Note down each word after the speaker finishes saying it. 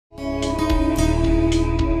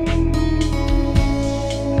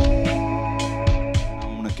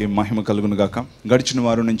దేవునికి మహిమ కలుగును గాక. గడిచిన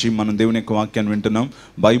వారం నుంచి మనం దేవుని యొక్క వాక్యాన్ని వింటున్నాం.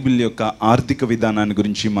 బైబిల్ యొక్క ఆర్థిక విధానాన్ని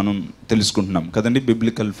గురించి మనం తెలుసుకుంటున్నాం కదండి.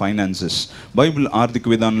 బిబ్లికల్ ఫైనాన్సెస్, బైబిల్ ఆర్థిక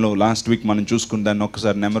విధానంలో లాస్ట్ వీక్ మనం చూసుకున్న దాన్ని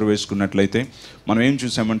ఒక్కసారి నెమరు వేసుకున్నట్లయితే మనం ఏం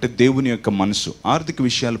చూసామంటే దేవుని యొక్క మనసు, ఆర్థిక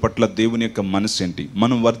విషయాల పట్ల దేవుని యొక్క మనసు ఏంటి,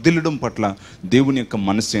 మనం వర్ధిల్లడం పట్ల దేవుని యొక్క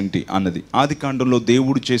మనసు ఏంటి అన్నది. ఆది కాండంలో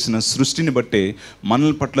దేవుడు చేసిన సృష్టిని బట్టే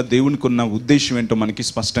మనల పట్ల దేవునికి ఉన్న ఉద్దేశం ఏంటో మనకి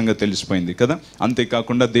స్పష్టంగా తెలిసిపోయింది కదా.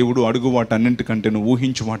 అంతేకాకుండా దేవుడు అడుగు వాటన్నింటికంటేను,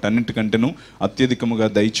 ఊహించు వాటన్నింటికంటేను అత్యధికముగా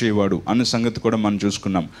దయచేవాడు అన్న సంగతి కూడా మనం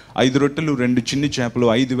చూసుకున్నాం. 5 రొట్టెలు 2 చిన్ని చేపలు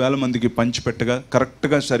 5,000 మందికి పంచిపెట్టగా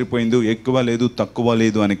కరెక్ట్గా సరిపోయింది, ఎక్కువ లేదు తక్కువ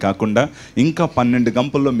లేదు అని కాకుండా ఇంకా 12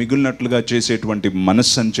 గంపల్లో మిగిలినట్లుగా చేసేటువంటి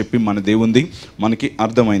మనస్సు అని చెప్పి మన దేవుంది మనకి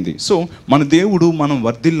అర్థమైంది. సో మన దేవుడు మనం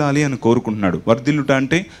వర్ధిల్లాలి అని కోరుకుంటున్నాడు. వర్ధిల్లుట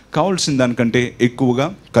అంటే కావాల్సిన దానికంటే ఎక్కువగా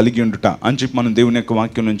కలిగి ఉండుట అని చెప్పి మనం దేవుని యొక్క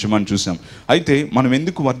వాక్యం నుంచి మనం చూసాం. అయితే మనం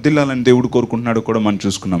ఎందుకు వర్ధిల్లాలని దేవుడు కోరుకుంటున్నాడో కూడా మనం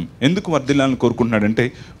చూసుకున్నాం. ఎందుకు వర్ధిల్లాలని కోరుకుంటున్నాడంటే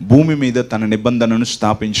భూమి మీద తన నిబంధనను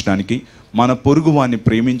స్థాపించడానికి, మన పొరుగు వాడిని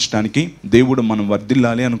ప్రేమించడానికి దేవుడు మనం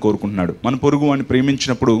వర్ధిల్లాలి అని కోరుకుంటున్నాడు. మన పొరుగు వాడిని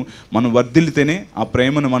ప్రేమించినప్పుడు మనం వర్ధిల్లితేనే ఆ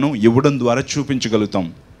ప్రేమను మనం ఇవ్వడం ద్వారా చూపించగలుగుతాం.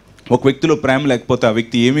 ఒక వ్యక్తిలో ప్రేమ లేకపోతే ఆ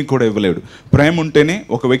వ్యక్తి ఏమీ కూడా ఇవ్వలేడు. ప్రేమ ఉంటేనే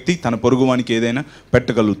ఒక వ్యక్తి తన పొరుగువానికి ఏదైనా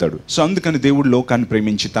పెట్టగలుగుతాడు. సో అందుకని దేవుడు లోకాన్ని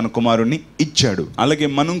ప్రేమించి తన కుమారుణ్ణి ఇచ్చాడు. అలాగే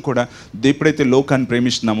మనం కూడా ఎప్పుడైతే లోకాన్ని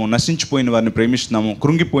ప్రేమిస్తున్నామో, నశించిపోయిన వారిని ప్రేమిస్తున్నామో,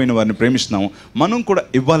 కృంగిపోయిన వారిని ప్రేమిస్తున్నామో, మనం కూడా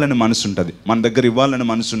ఇవ్వాలని మనసు ఉంటుంది. మన దగ్గర ఇవ్వాలని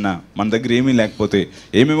మనసున్నా మన దగ్గర ఏమీ లేకపోతే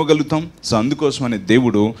ఏమి ఇవ్వగలుగుతాం? సో అందుకోసమని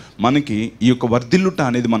దేవుడు మనకి ఈ యొక్క వర్ధిల్లుట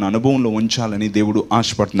అనేది మన అనుభవంలో ఉంచాలని దేవుడు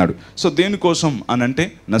ఆశపడుతున్నాడు. సో దేనికోసం అనంటే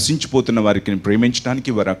నశించిపోతున్న వారికి ప్రేమించడానికి,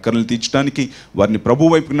 వారి అక్కర్లు తీర్చడానికి, వారిని ప్రభు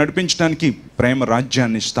వైపుకి నడిపించడానికి, ప్రేమ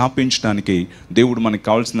రాజ్యాన్ని స్థాపించడానికి దేవుడు మనకి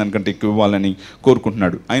కావాల్సిన దానికంటే ఎక్కువ ఇవ్వాలని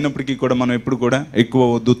కోరుకుంటున్నాడు. అయినప్పటికీ కూడా మనం ఎప్పుడు కూడా ఎక్కువ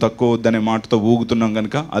వద్దు తక్కువ వద్దు అనే మాటతో ఊగుతున్నాం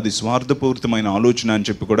కనుక అది స్వార్థపూరితమైన ఆలోచన అని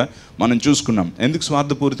చెప్పి కూడా మనం చూసుకున్నాం. ఎందుకు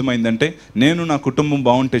స్వార్థపూరితమైందంటే నేను నా కుటుంబం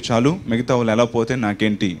బాగుంటే చాలు, మిగతా వాళ్ళు ఎలా పోతే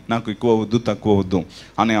నాకేంటి, నాకు ఎక్కువ వద్దు తక్కువ వద్దు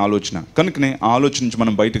అనే ఆలోచన. కనుకనే ఆ ఆలోచన నుంచి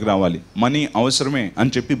మనం బయటకు రావాలి. మనీ అవసరమే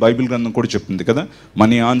అని చెప్పి బైబిల్ గ్రంథం కూడా చెప్తుంది కదా.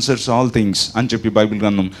 మనీ ఆన్సర్స్ ఆల్ థింగ్స్ అని చెప్పి బైబిల్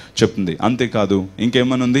గ్రంథం చెప్తుంది. అంతేకాదు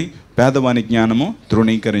ఇంకేమనుంది, పేదవాని జ్ఞానము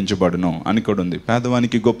తృణీకరించబడును అని కూడా ఉంది.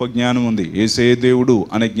 పేదవానికి గొప్ప జ్ఞానం ఉంది, యేసే దేవుడు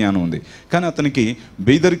అనే జ్ఞానం ఉంది. కానీ అతనికి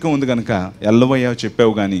బేదరికం ఉంది కనుక ఎల్లవయ్యా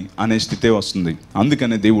చెప్పావు కానీ అనే స్థితే వస్తుంది.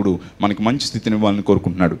 అందుకనే దేవుడు మనకి మంచి స్థితిని ఇవ్వాలని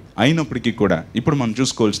కోరుకుంటున్నాడు. అయినప్పటికీ కూడా ఇప్పుడు మనం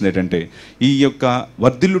చూసుకోవాల్సింది ఏంటంటే ఈ యొక్క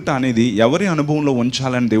వర్ధిల్లుట అనేది ఎవరి అనుభవంలో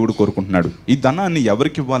ఉంచాలని దేవుడు కోరుకుంటున్నాడు, ఈ ధనాన్ని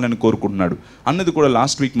ఎవరికి ఇవ్వాలని కోరుకుంటున్నాడు అన్నది కూడా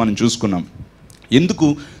లాస్ట్ వీక్ మనం చూసుకున్నాం. ఎందుకు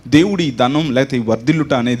దేవుడు ఈ ధనం లేకపోతే ఈ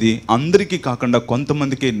వర్ధిల్లుట అనేది అందరికీ కాకుండా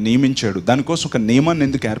కొంతమందికే నియమించాడు. దానికోసం ఒక నియమాన్ని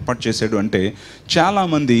ఎందుకు ఏర్పాటు చేశాడు అంటే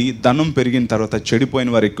చాలామంది ధనం పెరిగిన తర్వాత చెడిపోయిన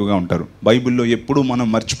వారు ఎక్కువగా ఉంటారు. బైబిల్లో ఎప్పుడూ మనం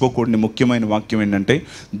మర్చిపోకూడని ముఖ్యమైన వాక్యం ఏంటంటే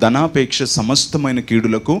ధనాపేక్ష సమస్తమైన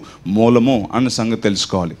కీడులకు మూలము అన్న సంగతి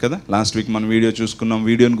తెలుసుకోవాలి కదా. లాస్ట్ వీక్ మనం వీడియో చూసుకున్నాం,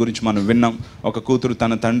 వీడియోని గురించి మనం విన్నాం. ఒక కూతురు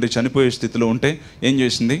తన తండ్రి చనిపోయే స్థితిలో ఉంటే ఏం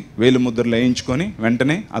చేసింది, వేలు ముద్రలు వేయించుకొని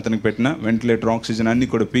వెంటనే అతనికి పెట్టిన వెంటిలేటర్ ఆక్సిజన్ అన్నీ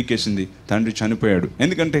కూడా పీకేసింది. తండ్రి చనిపోయాడు.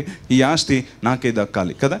 ఎందుకంటే ఈ ఆస్తి నాకే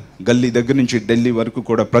దక్కాలి కదా. గల్లీ దగ్గర నుంచి ఢిల్లీ వరకు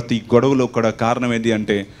కూడా ప్రతి గొడవలో కూడా కారణం ఏంటి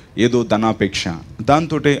అంటే ఏదో ధనాపేక్ష.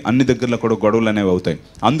 దాంతో అన్ని దగ్గరలో కూడా గొడవలు అనేవి అవుతాయి.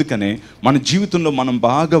 అందుకనే మన జీవితంలో మనం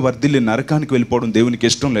బాగా వర్ధిల్లి నరకానికి వెళ్ళిపోవడం దేవునికి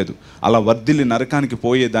ఇష్టం లేదు. అలా వర్ధిల్లి నరకానికి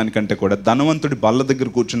పోయేదానికంటే కూడా ధనవంతుడి బల్ల దగ్గర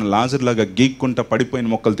కూర్చున్న లాజర్లాగా గీక్కుంటా పడిపోయిన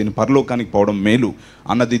మొక్కలు తిని పరలోకానికి పోవడం మేలు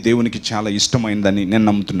అన్నది దేవునికి చాలా ఇష్టమైందని నేను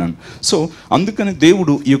నమ్ముతున్నాను. సో అందుకని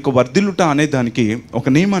దేవుడు ఈ యొక్క వర్ధిల్లుట అనే దానికి ఒక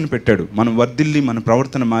నియమాన్ని పెట్టాడు. మనం వర్ధిల్లి మన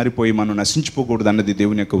ప్రవర్తన మారిపోయి మనం నశించిపోకూడదు అన్నది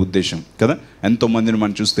దేవుని యొక్క ఉద్దేశం కదా. ఎంతోమందిని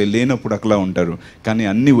మనం చూస్తే లేనప్పుడు అక్కలా ఉంటారు, కానీ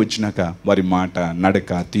అన్నీ వచ్చినాక వారి మాట,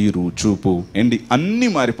 నడక, తీరు, చూపు ఏంటి అన్నీ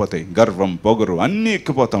మారిపోతాయి. గర్వం, పొగరు అన్నీ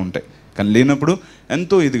ఎక్కిపోతూ ఉంటాయి. కానీ లేనప్పుడు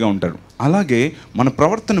ఎంతో ఇదిగా ఉంటారు. అలాగే మన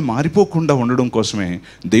ప్రవర్తన మారిపోకుండా ఉండడం కోసమే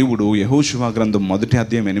దేవుడు యెహోషువ గ్రంథం 1వ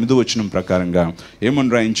అధ్యాయం 8వ వచనం ప్రకారంగా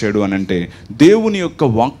ఏమని రాయించాడు అనంటే దేవుని యొక్క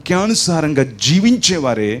వాక్యానుసారంగా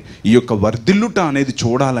జీవించేవారే ఈ యొక్క వర్ధిల్లుట అనేది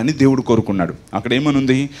చూడాలని దేవుడు కోరుకున్నాడు. అక్కడ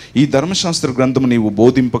ఏమనుంది, ఈ ధర్మశాస్త్ర గ్రంథము నీవు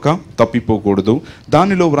బోధింపక తప్పిపోకూడదు,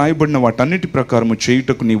 దానిలో వ్రాయబడిన వాటన్నిటి ప్రకారము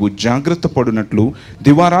చేయుటకు నీవు జాగ్రత్త పడినట్లు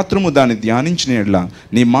దివారాత్రము దాన్ని ధ్యానించిన యెడల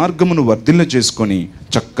నీ మార్గమును వర్ధిల్ల చేసుకొని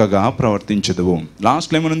చక్కగా ప్రవర్తించదువు.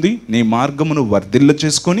 లాస్ట్లో ఏమనుంది, నీ మార్గమును వర్ధిల్ల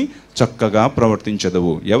చేసుకొని చక్కగా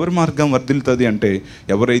ప్రవర్తించదవు. ఎవరి మార్గం వర్ధిల్లుతుంది అంటే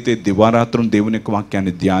ఎవరైతే దివారాత్రం దేవుని యొక్క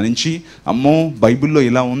వాక్యాన్ని ధ్యానించి అమ్మో బైబిల్లో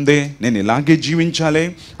ఇలా ఉందే నేను ఇలాగే జీవించాలి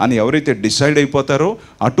అని ఎవరైతే డిసైడ్ అయిపోతారో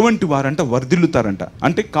అటువంటి వారంట వర్ధిల్లుతారంట.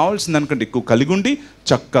 అంటే కావాల్సిన దానికంటే ఎక్కువ కలిగి ఉండి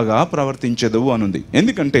చక్కగా ప్రవర్తించదవు అనుంది.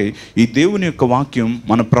 ఎందుకంటే ఈ దేవుని యొక్క వాక్యం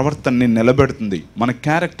మన ప్రవర్తనని నిలబెడుతుంది, మన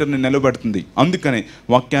క్యారెక్టర్ని నిలబెడుతుంది. అందుకనే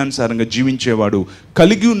వాక్యానుసారంగా జీవించేవాడు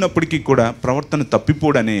కలిగి ఉన్నప్పటికీ కూడా ప్రవర్తన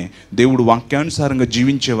తప్పిపోడనే దేవుడు వాక్యానుసారంగా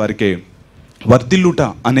జీవించే వారికే వర్ధిల్లుట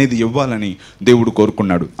అనేది ఇవ్వాలని దేవుడు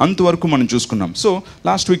కోరుకున్నాడు. అంతవరకు మనం చూసుకున్నాం. సో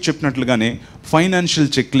లాస్ట్ వీక్ చెప్పినట్లుగానే ఫైనాన్షియల్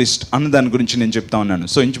చెక్ లిస్ట్ అన్న దాని గురించి నేను చెప్తా ఉన్నాను.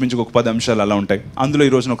 సో ఇంచుమించుకు ఒక 10 అంశాలు అలా ఉంటాయి. అందులో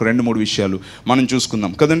ఈ రోజున ఒక 2-3 విషయాలు మనం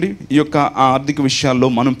చూసుకుందాం కదండి. ఈ యొక్క ఆర్థిక విషయాల్లో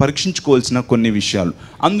మనం పరీక్షించుకోవాల్సిన కొన్ని విషయాలు.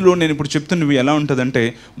 అందులో నేను ఇప్పుడు చెప్తున్నవి ఎలా ఉంటుందంటే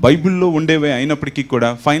బైబిల్లో ఉండేవే అయినప్పటికీ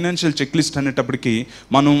కూడా ఫైనాన్షియల్ చెక్ లిస్ట్ అనేటప్పటికీ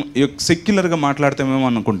మనం సెక్యులర్గా మాట్లాడతామేమో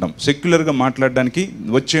అనుకుంటాం. సెక్యులర్గా మాట్లాడడానికి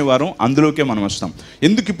వచ్చే వారం అందులోకే మనం వస్తాం.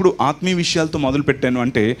 ఎందుకు ఇప్పుడు ఆత్మీయ విషయాలతో మొదలు పెట్టాను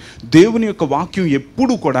అంటే, దేవుని యొక్క వాక్యం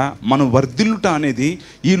ఎప్పుడు కూడా మనం వర్ధిల్లుట అనేది,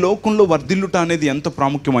 ఈ లోకంలో వర్ధిల్లుట అనేది ఎంత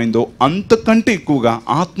ప్రాముఖ్యమైందో అంతకంటే ఎక్కువగా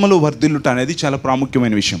ఆత్మలో వర్ధిల్లుట అనేది చాలా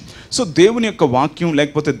ప్రాముఖ్యమైన విషయం. సో దేవుని యొక్క వాక్యం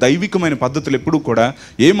లేకపోతే దైవికమైన పద్ధతులు ఎప్పుడూ కూడా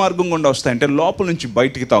ఏ మార్గం గుండా వస్తాయంటే లోపల నుంచి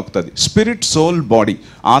బయటికి తాకుతుంది. స్పిరిట్, సోల్, బాడీ,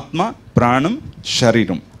 ఆత్మ, ప్రాణం,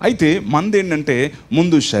 శరీరం. అయితే మనది ఏంటంటే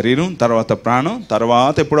ముందు శరీరం, తర్వాత ప్రాణం,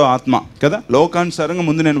 తర్వాత ఎప్పుడో ఆత్మ కదా. లోకానుసారంగా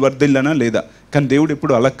ముందు నేను వర్ధిల్లానా లేదా, కానీ దేవుడు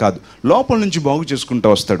ఎప్పుడు అలా కాదు. లోపల నుంచి బాగు చేసుకుంటూ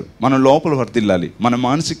వస్తాడు. మనం లోపల వర్ధిల్లాలి, మనం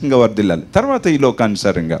మానసికంగా వర్ధిల్లాలి, తర్వాత ఈ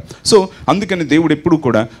లోకానుసారంగా. సో అందుకని దేవుడు ఎప్పుడు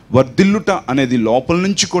కూడా వర్ధిల్లుట అనేది లోపల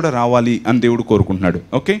నుంచి కూడా రావాలి అని దేవుడు కోరుకుంటున్నాడు.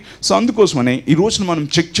 ఓకే, సో అందుకోసమనే ఈ రోజున మనం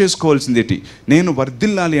చెక్ చేసుకోవాల్సింది ఏంటి, నేను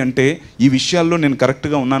వర్ధిల్లాలి అంటే ఈ విషయాల్లో నేను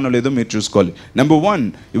కరెక్ట్గా ఉన్నానో లేదో మీరు చూసుకోవాలి. నెంబర్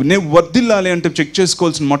 1, నేను వర్ధిల్లాలి అంటే చెక్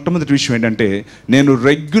చేసుకోవాల్సిన మొట్టమొదటి విషయం ఏంటంటే, నేను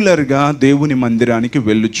రెగ్యులర్గా దేవుని మందిరానికి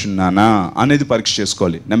వెళ్ళుచున్నానా అనేది పరీక్ష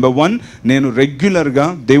చేసుకోవాలి. నెంబర్ 1, నేను రెగ్యులర్గా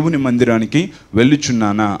దేవుని మందిరానికి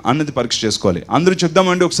వెళ్ళుచున్నానా అన్నది పరీక్ష చేసుకోవాలి. అందరూ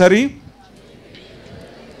చెప్దామండి ఒకసారి.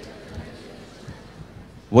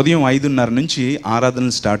 ఉదయం 5:30 నుంచి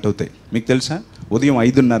ఆరాధనలు స్టార్ట్ అవుతాయి. మీకు తెలుసా, ఉదయం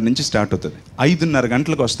 5:30 నుంచి స్టార్ట్ అవుతుంది. 5:30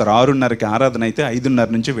 గంటలకు వస్తారు. 6:30కి ఆరాధన అయితే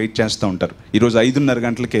 5:30 నుంచి వెయిట్ చేస్తూ ఉంటారు. ఈరోజు 5:30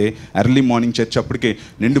 గంటలకే ఎర్లీ మార్నింగ్ చర్చ్ అప్పటికే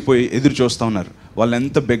నిండిపోయి ఎదురు చూస్తూ ఉన్నారు. వాళ్ళు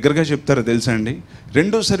ఎంత బిగ్గరగా చెప్తారో తెలుసా అండి.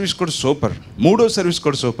 2వ సర్వీస్ కూడా సూపర్, 3వ సర్వీస్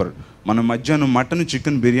కూడా సూపర్. మనం మధ్యాహ్నం మటన్,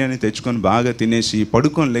 చికెన్, బిర్యానీ తెచ్చుకొని బాగా తినేసి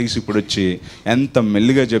పడుకొని లేచి ఇప్పుడు వచ్చి ఎంత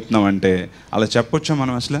మెల్లిగా చెప్తున్నామంటే, అలా చెప్పొచ్చా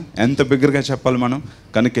మనం? అసలు ఎంత బిగ్గరగా చెప్పాలి మనం?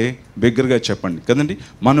 కనుకే బిగ్గరగా చెప్పండి కదండి.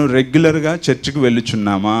 మనం రెగ్యులర్గా చర్చికి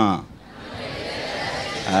వెళ్ళుచున్నామా?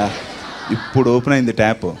 ఇప్పుడు ఓపెన్ అయింది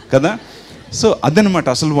ట్యాప్ కదా. సో అదనమాట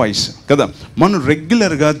అసలు వాయిస్ కదా. మనం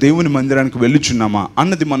రెగ్యులర్గా దేవుని మందిరానికి వెళ్ళుచున్నామా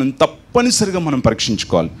అన్నది మనం తప్పనిసరిగా మనం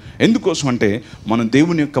పరీక్షించుకోవాలి. ఎందుకోసం అంటే, మనం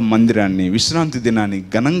దేవుని యొక్క మందిరాన్ని, విశ్రాంతి దినాన్ని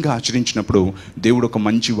ఘనంగా ఆచరించినప్పుడు దేవుడు ఒక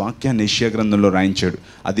మంచి వాక్యాన్ని యెషయా గ్రంథంలో రాయించాడు.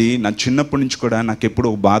 అది నా చిన్నప్పటి నుంచి కూడా నాకు ఎప్పుడు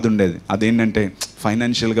ఒక బాధ ఉండేది. అదేంటంటే,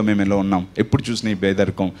 ఫైనాన్షియల్గా మేము ఎలా ఉన్నాం, ఎప్పుడు చూసిన ఈ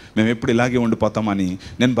పేదరికం, మేము ఎప్పుడు ఇలాగే ఉండిపోతామని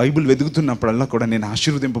నేను బైబిల్ వెతుకుతున్నప్పుడల్లా కూడా నేను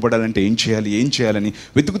ఆశీర్వదింపబడాలంటే ఏం చేయాలని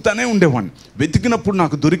వెతుకుతానే ఉండేవాడిని. వెతికినప్పుడు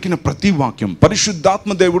నాకు దొరికిన ప్రతి వాక్యం,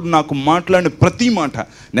 పరిశుద్ధాత్మ దేవుడు నాకు మాట్లాడిన ప్రతి మాట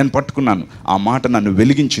నేను పట్టుకున్నాను. ఆ మాట నన్ను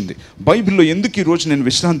వెలిగించింది. బైబిల్లో ఎందుకు ఈరోజు నేను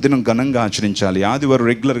విశ్రాంతి దినం ఘనంగా ఆచరించాలి, ఆదివారం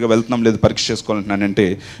రెగ్యులర్గా వెళ్తున్నాం లేదు పరీక్ష చేసుకోవాలంటున్నానంటే,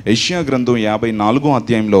 యెషయా గ్రంథం 54వ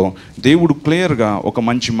అధ్యాయంలో దేవుడు క్లియర్గా ఒక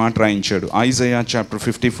మంచి మాట రాయించాడు. ఐజయా చాప్టర్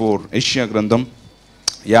 54, యెషయా గ్రంథం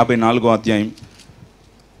 54వ అధ్యాయం,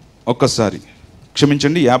 ఒక్కసారి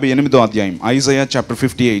క్షమించండి, 58వ అధ్యాయం, ఐజయా చాప్టర్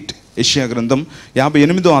 58, యెషయా గ్రంథం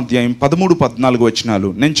 58వ అధ్యాయం 13-14 వచనాలు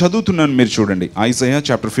నేను చదువుతున్నాను, మీరు చూడండి. Isaiah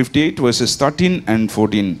chapter 58 versus 13 and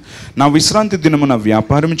 14. నా విశ్రాంతి దినమున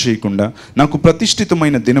వ్యాపారం చేయకుండా నాకు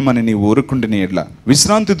ప్రతిష్ఠితమైన దినమని నీ ఊరుకుండిన ఎడ్ల,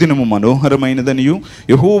 విశ్రాంతి దినము మనోహరమైనదనియు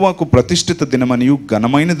యెహోవాకు ప్రతిష్ఠిత దినమనియు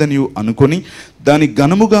ఘనమైనదనియు అనుకొని దాని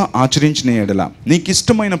ఘనముగా ఆచరించిన ఎడల,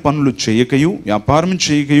 నీకిష్టమైన పనులు చేయకయు వ్యాపారం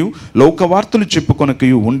చేయకయు లోకవార్తలు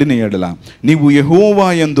చెప్పుకొనకయు ఉండిన ఎడల, నీవు యెహోవా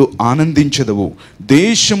యందు ఆనందించెదవు.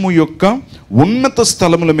 దేశము యొక్క ఉన్నత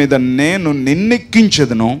స్థలముల మీద నేను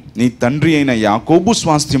నిన్నెక్కించెదను, నీ తండ్రి అయిన యాకోబు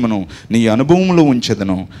స్వాస్థ్యమును నీ అనుభవములో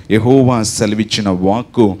ఉంచెదను. యెహోవా సెలవిచ్చిన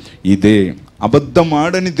వాక్కు ఇదే.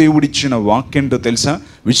 అబద్ధమాడని దేవుడిచ్చిన వాక్యంటో తెలుసా?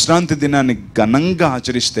 విశ్రాంతి దినాన్ని ఘనంగా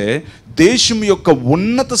ఆచరిస్తే దేశం యొక్క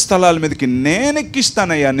ఉన్నత స్థలాల మీదకి నేను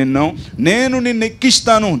ఎక్కిస్తానయ్యా నిన్ను, నేను నిన్ను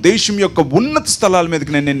ఎక్కిస్తాను. దేశం యొక్క ఉన్నత స్థలాల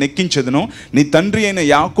మీదకి నేను నిన్ను ఎక్కించదును. నీ తండ్రి అయిన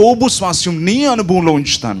యాకోబు స్వాస్థ్యం నీ అనుభవంలో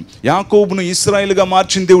ఉంచుతాను. యాకోబును ఇశ్రాయేలుగా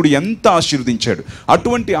మార్చిన దేవుడు ఎంత ఆశీర్వదించాడు.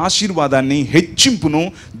 అటువంటి ఆశీర్వాదాన్ని, హెచ్చింపును,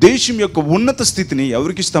 దేశం యొక్క ఉన్నత స్థితిని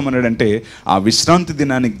ఎవరికి ఇస్తామన్నాడంటే, ఆ విశ్రాంతి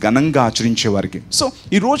దినాన్ని ఘనంగా ఆచరించే వారికి. సో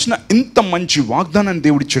ఈ రోజున ఇంత మంచి వాగ్దానాన్ని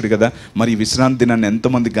దేవుడు ఇచ్చాడు కదా. మరి ఈ విశ్రాంతి దినాన్ని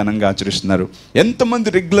ఎంతమంది ఘనంగా ఆచరిస్తున్నారు? ఎంతమంది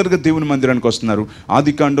రెగ్యులర్గా దేవుని మందిరానికి వస్తున్నారు?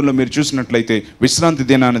 ఆదికాండంలో మీరు చూసినట్లయితే విశ్రాంతి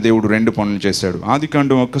దినాన దేవుడు 2 పనులు చేశాడు.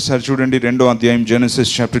 ఆదికాండం ఒక్కసారి చూడండి, 2వ అధ్యాయం,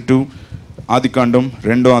 జెనసిస్ చాప్టర్ 2, ఆదికాండం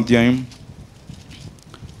 2వ అధ్యాయం.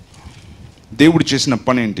 దేవుడు చేసిన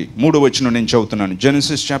పని ఏంటి? 3వ వచనం నేను చదువుతున్నాను.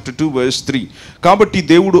 Genesis chapter 2 verse 3. కాబట్టి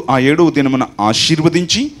దేవుడు ఆ 7వ దినమున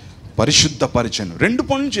ఆశీర్వదించి పరిశుద్ధపరిచాను. 2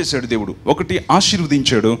 పనులు చేశాడు దేవుడు. ఒకటి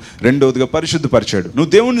ఆశీర్వదించాడు, రెండవదిగా పరిశుద్ధపరిచాడు.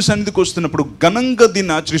 నువ్వు దేవుని సన్నిధికి వస్తున్నప్పుడు, ఘనంగా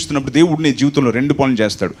దీన్ని ఆచరిస్తున్నప్పుడు దేవుడు నీ జీవితంలో 2 పనులు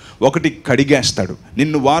చేస్తాడు. ఒకటి కడిగేస్తాడు.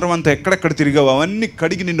 నిన్ను వారం అంతా ఎక్కడెక్కడ తిరిగావు అవన్నీ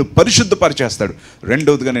కడిగి నిన్ను పరిశుద్ధపరిచేస్తాడు.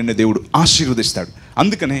 రెండవదిగా నిన్ను దేవుడు ఆశీర్వదిస్తాడు.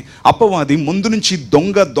 అందుకనే అపవాది ముందు నుంచి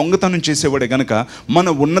దొంగతనం చేసేవాడే గనక మన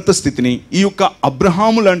ఉన్నత స్థితిని, ఈ యొక్క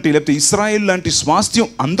అబ్రహాము లాంటి లేకపోతే ఇశ్రాయేల్ లాంటి స్వాస్థ్యం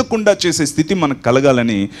అందకుండా చేసే స్థితి మనకు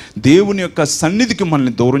కలగాలని దేవుని యొక్క సన్నిధికి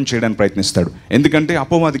మనల్ని దూరం చేయడానికి ప్రయత్నిస్తాడు. ఎందుకంటే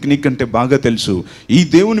అపవాదికి నీకంటే బాగా తెలుసు, ఈ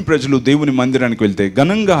దేవుని ప్రజలు దేవుని మందిరానికి వెళ్తే,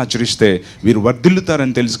 ఘనంగా ఆచరిస్తే వీరు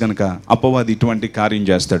వర్ధిల్లుతారని తెలుసు కనుక అపవాది ఇటువంటి కార్యం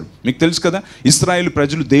చేస్తాడు. మీకు తెలుసు కదా, ఇశ్రాయేల్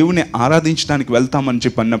ప్రజలు దేవుని ఆరాధించడానికి వెళ్తామని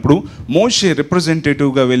చెప్పి అన్నప్పుడు మోషే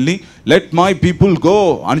రిప్రజెంటేటివ్గా వెళ్ళి లెట్ మై పీపుల్ గో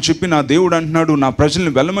అని చెప్పి నా దేవుడు అంటున్నాడు, నా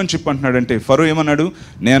ప్రజల్ని వెళ్ళమని చెప్పి అంటున్నాడు. అంటే ఫరో ఏమన్నాడు?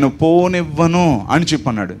 నేను పోనివ్వను అని చెప్పి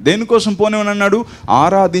అన్నాడు. దేనికోసం పోనివ్వను అన్నాడు?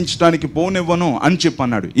 ఆరాధించడానికి పోనివ్వను అని చెప్పి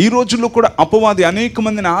అన్నాడు. ఈ రోజుల్లో కూడా అపవాది అనేక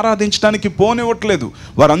మందిని ఆరాధించడానికి పోనివ్వట్లేదు.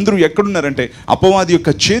 వారందరూ ఎక్కడున్నారంటే అపవాది యొక్క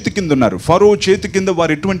చేతి కింద ఉన్నారు. ఫరో చేతి కింద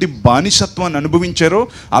వారు ఎటువంటి బానిసత్వాన్ని అనుభవించారో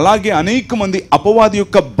అలాగే అనేక మంది అపవాది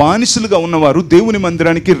యొక్క బానిసలుగా ఉన్నవారు దేవుని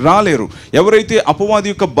మందిరానికి రాలేరు. ఎవరైతే అపవాది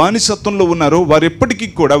యొక్క బానిసత్వంలో ఉన్నారో వారు ఎప్పటికీ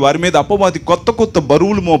కూడా వారి మీద అపవాది కొత్త కొత్త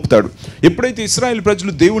బరువులు మోపుతాడు. ఎప్పుడైతే ఇశ్రాయేల్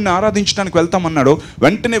ప్రజలు దేవుణ్ణి ఆరాధించడానికి వెళ్తామన్నాడో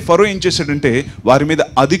వెంటనే ఫరో ఏం చేశాడంటే వారి మీద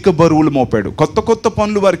అధిక బరువులు మోపాడు. కొత్త కొత్త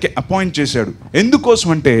పనులు వారికి అపాయింట్ చేశాడు.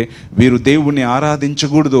 ఎందుకోసం అంటే వీరు దేవుణ్ణి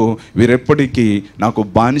ఆరాధించకూడదు, వీరెప్పటికీ నాకు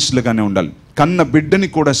బానిసలుగానే ఉండాలి. కన్న బిడ్డని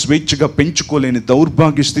కూడా స్వేచ్ఛగా పెంచుకోలేని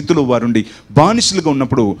దౌర్భాగ్య స్థితిలో వారుండి బానిసలుగా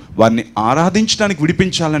ఉన్నప్పుడు వారిని ఆరాధించడానికి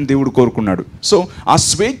విడిపించాలని దేవుడు కోరుకున్నాడు. సో ఆ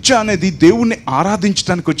స్వేచ్ఛ అనేది దేవుణ్ణి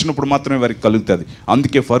ఆరాధించడానికి వచ్చినప్పుడు మాత్రమే వారికి కలుగుతుంది.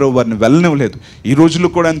 అందుకే ఫరో వారిని వెళ్ళనివ్వలేదు. ఈ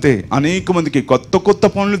రోజుల్లో కూడా అంతే, అనేక మందికి కొత్త కొత్త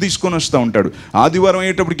పనులు తీసుకొని వస్తూ ఉంటాడు. ఆదివారం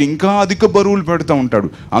అయ్యేటప్పటికి ఇంకా అధిక బరువులు పెడుతూ ఉంటాడు.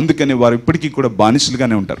 అందుకని వారు ఇప్పటికీ కూడా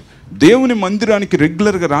బానిసలుగానే ఉంటారు. దేవుని మందిరానికి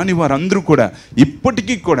రెగ్యులర్గా రాని వారందరూ కూడా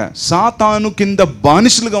ఇప్పటికీ కూడా సాతాను కింద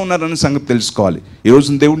బానిసలుగా ఉన్నారన్న సంగతి తెలుసుకోవాలి.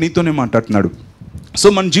 ఈరోజు దేవుడు నీతోనే మాట్లాడుతున్నాడు. సో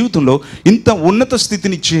మన జీవితంలో ఇంత ఉన్నత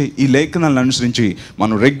స్థితినిచ్చే ఈ లేఖనాలను అనుసరించి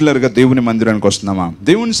మనం రెగ్యులర్గా దేవుని మందిరానికి వస్తున్నామా?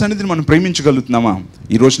 దేవుని సన్నిధిని మనం ప్రేమించగలుగుతున్నామా?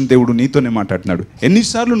 ఈ రోజున దేవుడు నీతోనే మాట్లాడుతున్నాడు.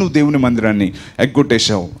 ఎన్నిసార్లు నువ్వు దేవుని మందిరాన్ని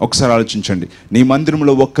ఎగ్గొట్టేశావు? ఒకసారి ఆలోచించండి. నీ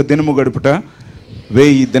మందిరంలో ఒక్క దినము గడుపుట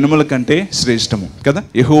 1000 దినముల కంటే శ్రేష్టము కదా.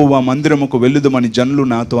 యెహోవా మందిరముకు వెళ్ళుదమని జనులు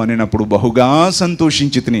నాతో అనినప్పుడు బహుగా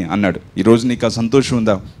సంతోషించి తిని అన్నాడు. ఈరోజు నీకు ఆ సంతోషం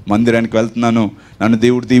ఉందా? మందిరానికి వెళ్తున్నాను, నన్ను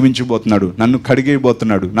దేవుడు దీవించబోతున్నాడు, నన్ను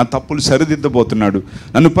కడిగేయబోతున్నాడు, నా తప్పులు సరిదిద్దబోతున్నాడు,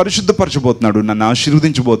 నన్ను పరిశుద్ధపరచబోతున్నాడు, నన్ను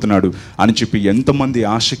ఆశీర్వదించబోతున్నాడు అని చెప్పి ఎంతమంది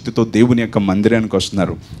ఆసక్తితో దేవుని యొక్క మందిరానికి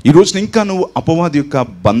వస్తున్నారు. ఈ రోజున ఇంకా నువ్వు అపవాది యొక్క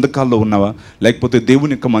బంధకాల్లో ఉన్నావా? లేకపోతే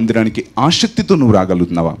దేవుని యొక్క మందిరానికి ఆసక్తితో నువ్వు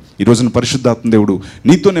రాగలుగుతున్నావా? ఈ రోజున పరిశుద్ధాత్మ దేవుడు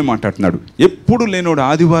నీతోనే మాట్లాడుతున్నాడు. ఎప్పుడు లేనోడు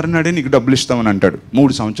ఆదివారం నాడే నీకు డబ్బులు ఇస్తామని అంటాడు.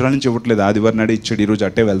 3 సంవత్సరాల నుంచి ఇవ్వట్లేదు, ఆదివారం నాడే ఇచ్చాడు, ఈరోజు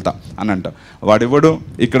అట్టే వెళ్తా అని అంటావు. వాడెవడో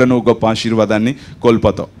ఇక్కడ నువ్వు గొప్ప ఆశీర్వాదాన్ని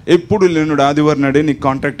కోల్పోతావు. ఎప్పుడు లేనుడు ఆదివారం నాడే నీకు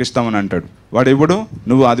కాంట్రాక్ట్ ఇస్తామని అంటాడు. వాడెవడో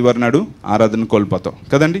నువ్వు ఆదివారం నాడు ఆరాధన కోల్పోతావు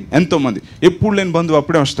కదండి. ఎంతోమంది ఎప్పుడు లేని బంధువు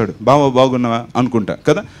అప్పుడే వస్తాడు, బాగున్నావా అనుకుంటా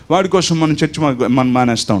కదా. వాడి కోసం మనం చర్చ మనం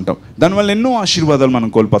మానేస్తూ ఉంటాం. దానివల్ల ఎన్నో ఆశీర్వాదాలు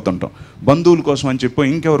మనం కోల్పోతుంటాం. బంధువుల కోసం అని చెప్పి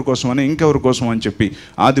ఇంకెవరి కోసం అని చెప్పి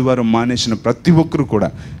ఆదివారం మానేసిన ప్రతి ఒక్కరు కూడా,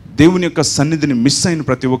 దేవుని యొక్క సన్నిధిని మిస్ అయిన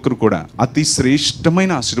ప్రతి ఒక్కరు కూడా అతి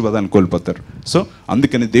శ్రేష్టమైన ఆశీర్వాదాన్ని కోల్పోతారు. సో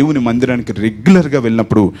అందుకని దేవుని మందిరానికి రెగ్యులర్గా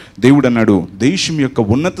వెళ్ళినప్పుడు దేవుడు అన్నాడు, దేశం యొక్క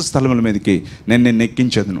ఉన్నత స్థలముల మీదకి నేను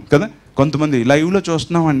ఎక్కించేదను కదా. కొంతమంది లైవ్లో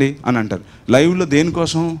చూస్తున్నామండి అని అంటారు. లైవ్లో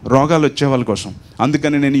దేనికోసం? రోగాలు వచ్చే వాళ్ళ కోసం.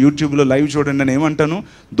 అందుకని నేను యూట్యూబ్లో లైవ్ చూడండి అని ఏమంటాను?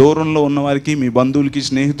 దూరంలో ఉన్నవారికి, మీ బంధువులకి,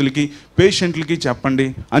 స్నేహితులకి, పేషెంట్లకి చెప్పండి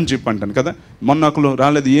అని చెప్పి అంటాను కదా. మొన్న ఒకరు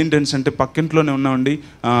రాలేదు, ఏంటని అంటే పక్కింట్లోనే ఉన్నామండి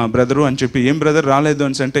బ్రదరు అని చెప్పి. ఏం బ్రదర్ రాలేదు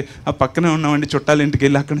అని అంటే ఆ పక్కనే ఉన్నామండి, చుట్టాల ఇంటికి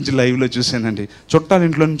వెళ్ళి అక్కడి నుంచి లైవ్లో చూశానండి. చుట్టాల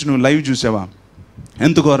ఇంట్లో నుంచి నువ్వు లైవ్ చూసావా?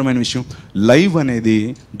 ఎంత ఘోరమైన విషయం. లైవ్ అనేది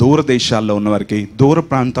దూరదేశాల్లో ఉన్నవారికి, దూర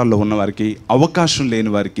ప్రాంతాల్లో ఉన్నవారికి, అవకాశం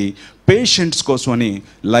లేని వారికి, పేషెంట్స్ కోసం అని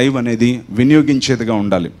లైవ్ అనేది వినియోగించేదిగా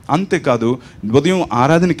ఉండాలి. అంతేకాదు ఉదయం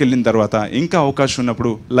ఆరాధనకి వెళ్ళిన తర్వాత ఇంకా అవకాశం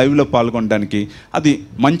ఉన్నప్పుడు లైవ్లో పాల్గొనడానికి అది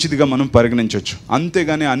మంచిదిగా మనం పరిగణించవచ్చు.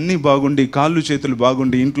 అంతేగాని అన్నీ బాగుండి, కాళ్ళు చేతులు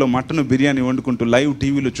బాగుండి, ఇంట్లో మటన్ బిర్యానీ వండుకుంటూ లైవ్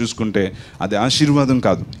టీవీలో చూసుకుంటే అది ఆశీర్వాదం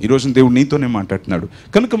కాదు. ఈరోజు దేవుడు నీతోనే మాట్లాడుతున్నాడు.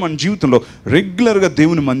 కనుక మన జీవితంలో రెగ్యులర్గా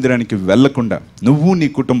దేవుని మందిరానికి వెళ్లకుండా నువ్వు, నీ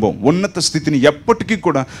కుటుంబం ఉన్నత స్థితిని ఎప్పటికీ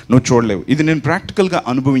కూడా నువ్వు చూడలేవు. ఇది నేను ప్రాక్టికల్గా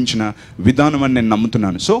అనుభవించిన విధానం అని నేను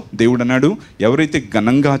నమ్ముతున్నాను. సో దేవుడు దేవుడు అన్నాడు, ఎవరైతే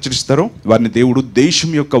ఘనంగా ఆచరిస్తారో వారిని దేవుడు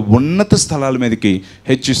దేశం యొక్క ఉన్నత స్థలాల మీదకి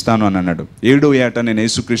హెచ్చిస్తాను అని అన్నాడు. 7వ ఏట నేను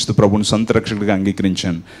యేసుక్రీస్తు ప్రభువుని సొంత రక్షకుడిగా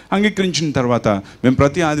అంగీకరించిన తర్వాత మేము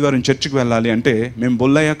ప్రతి ఆదివారం చర్చికి వెళ్ళాలి అంటే మేము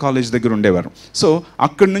బొల్లయ్య కాలేజ్ దగ్గర ఉండేవారు. సో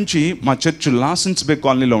అక్కడి నుంచి మా చర్చ్ లాసెన్స్ బే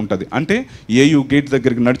కాలనీలో ఉంటుంది. అంటే ఏయూ గేట్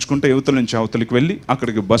దగ్గరికి నడుచుకుంటే యువతల నుంచి అవతలికి వెళ్ళి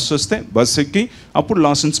అక్కడికి బస్సు వస్తే బస్సు ఎక్కి అప్పుడు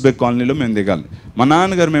లాసెన్స్ బే కాలనీలో మేము దిగాలి. మా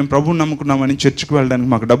నాన్నగారు మేము ప్రభువుని నమ్ముకున్నామని చర్చికి వెళ్ళడానికి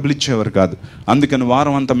మాకు డబ్బులు ఇచ్చేవారు కాదు. అందుకని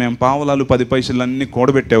వారం అంతా మేము పావలాలు 10 పైసలు అన్నీ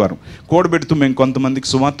కూడబెడుతూ మేము కొంతమందికి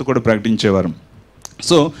సువార్త కూడా ప్రకటించేవారు.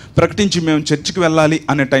 సో ప్రకటించి మేము చర్చికి వెళ్ళాలి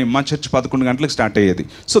అనే టైం మా చర్చ్ 11 గంటలకు స్టార్ట్ అయ్యేది.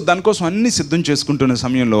 సో దానికోసం అన్నీ సిద్ధం చేసుకుంటున్న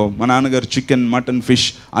సమయంలో మా నాన్నగారు చికెన్, మటన్, ఫిష్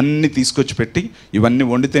అన్నీ తీసుకొచ్చి పెట్టి ఇవన్నీ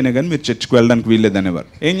వండితేనే కానీ మీరు చర్చికి వెళ్ళడానికి వీల్లేదనేవారు.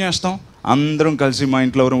 ఏం చేస్తాం, అందరం కలిసి మా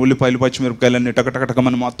ఇంట్లో ఉల్లిపాయలు, పచ్చిమిరపకాయలన్నీ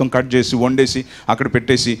టకటకటకమని మొత్తం కట్ చేసి వండేసి అక్కడ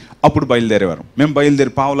పెట్టేసి అప్పుడు బయలుదేరేవారు. మేము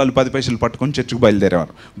బయలుదేరి పావులాలు 10 పైసలు పట్టుకొని చర్చికి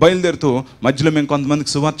బయలుదేరుతూ మధ్యలో మేము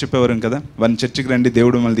కొంతమందికి సువార్త చెప్పేవారు కదా, వారిని చర్చికి రండి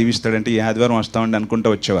దేవుడు మళ్ళీ దీవిస్తాడంటే ఈ ఆదివారం వస్తామండి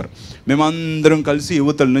అనుకుంటూ వచ్చేవారు. మేము అందరం కలిసి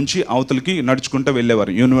యువతల నుంచి అవతలకి నడుచుకుంటూ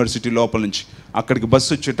వెళ్ళేవారు. యూనివర్సిటీ లోపల నుంచి అక్కడికి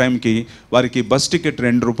బస్సు వచ్చే టైంకి వారికి బస్ టికెట్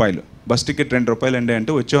 2 రూపాయలు. బస్ టికెట్ 2 రూపాయలు అండి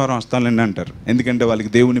అంటే వచ్చేవారం వస్తానండి అంటారు. ఎందుకంటే వాళ్ళకి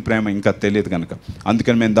దేవుని ప్రేమ ఇంకా తెలియదు కనుక.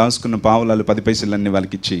 అందుకని మేము దాచుకున్న పావులాలు 10 పైసలన్నీ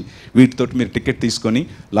వాళ్ళకి ఇచ్చి వీటితోటి మీరు టికెట్ తీసుకొని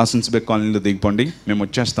లాసెన్స్ బే కాలనీలో దిగిపోండి మేము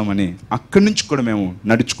వచ్చేస్తామని అక్కడి నుంచి కూడా మేము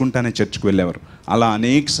నడుచుకుంటానే చర్చికి వెళ్ళేవారు. అలా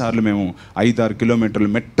అనేక సార్లు మేము 5-6 కిలోమీటర్లు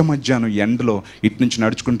మెట్ట మధ్యాహ్నం ఎండలో ఇటు నుంచి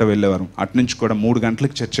నడుచుకుంటూ వెళ్ళేవారు. అటు నుంచి కూడా 3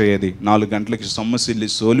 గంటలకు చర్చ అయ్యేది. 4 గంటలకి సొమ్మసిల్లి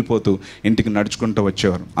సోలిపోతూ ఇంటికి నడుచుకుంటూ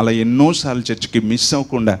వచ్చేవారు. అలా ఎన్నోసార్లు చర్చికి మిస్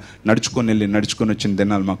అవ్వకుండా నడుచుకొని వచ్చిన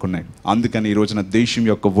దినాలు మాకున్నాయి. అందుకని ఈ రోజున దేశం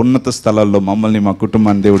యొక్క ఉన్నత స్థలాల్లో మమ్మల్ని, మా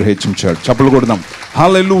కుటుంబాన్ని దేవుడు హెచ్చించాడు. చప్పలు కొడదాం,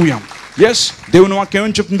 హల్లెలూయా. ఎస్, దేవుని వాక్యం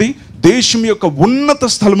ఏమని చెప్తుంది, దేశం యొక్క ఉన్నత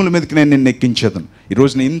స్థలముల మీదకి నేను నిన్ను ఎక్కించేదను. ఈ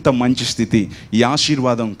రోజున ఇంత మంచి స్థితి, ఈ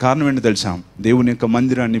ఆశీర్వాదం కారణం ఏంటో తెలుసా, దేవుని యొక్క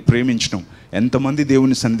మందిరాన్ని ప్రేమించడం. ఎంతమంది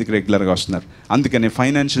దేవుని సన్నిధికి రెగ్యులర్గా వస్తున్నారు. అందుకని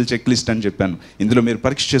ఫైనాన్షియల్ చెక్ లిస్ట్ అని చెప్పాను. ఇందులో మీరు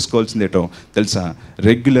పరీక్ష చేసుకోవాల్సిందేటో తెలుసా,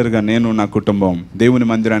 రెగ్యులర్గా నేను నా కుటుంబం దేవుని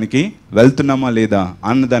మందిరానికి వెళ్తున్నామా లేదా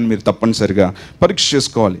అన్నదాన్ని మీరు తప్పనిసరిగా పరీక్ష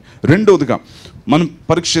చేసుకోవాలి. రెండవదిగా మనం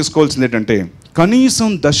పరీక్ష చేసుకోవాల్సింది ఏంటంటే కనీసం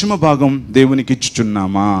 10వ భాగం దేవునికి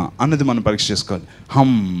ఇచ్చుచున్నామా అన్నది మనం పరీక్ష చేసుకోవాలి.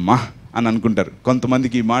 హమ్మా అని అనుకుంటారు.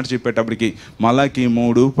 కొంతమందికి ఈ మాట చెప్పేటప్పటికి మలాకి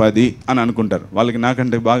 3:10 అని అనుకుంటారు. వాళ్ళకి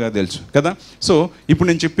నాకంటే బాగా తెలుసు కదా. సో ఇప్పుడు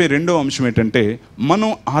నేను చెప్పే రెండో అంశం ఏంటంటే మనం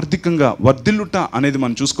ఆర్థికంగా వర్ధిల్లుట అనేది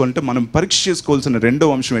మనం చూసుకోవాలంటే మనం పరీక్ష చేసుకోవాల్సిన రెండో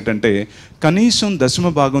అంశం ఏంటంటే కనీసం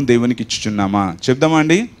 10వ భాగం దేవునికి ఇచ్చుచున్నామా. చెప్దామా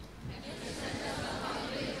అండి?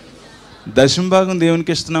 10వ భాగం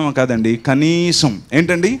దేవునికి ఇస్తున్నామా కాదండి, కనీసం.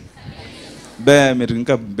 ఏంటండి? మీరు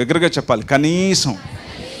ఇంకా బిగ్గరగా చెప్పాలి, కనీసం.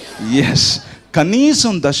 ఎస్,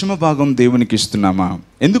 కనీసం 10వ భాగం దేవునికి ఇస్తున్నామా.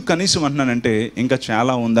 ఎందుకు కనీసం అంటున్నానంటే ఇంకా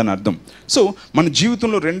చాలా ఉందని అర్థం. సో మన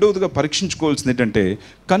జీవితంలో రెండవదిగా పరీక్షించుకోవాల్సింది ఏంటంటే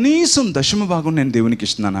కనీసం 10వ భాగం నేను దేవునికి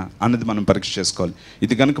ఇస్తున్నానా అన్నది మనం పరీక్ష చేసుకోవాలి.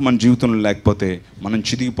 ఇది కనుక మన జీవితంలో లేకపోతే మనం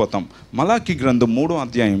చిరిగిపోతాం. మలాకి గ్రంథం 3వ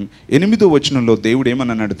అధ్యాయం 8వ వచనంలో దేవుడు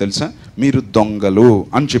ఏమన్నాడు తెలుసా, మీరు దొంగలు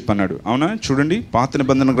అని చెప్పన్నాడు. అవునా? చూడండి, పాత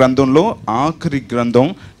నిబంధన గ్రంథంలో ఆఖరి గ్రంథం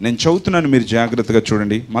నేను చదువుతున్నాను, మీరు జాగ్రత్తగా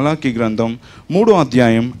చూడండి. మలాకి గ్రంథం 3వ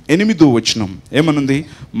అధ్యాయం 8వ వచనం ఏమనుంది,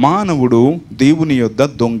 మానవుడు దేవుని యొద్ద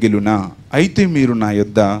దొంగిలునా, అయితే మీరు నా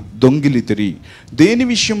యొద్ద దొంగిలితిరి. దేని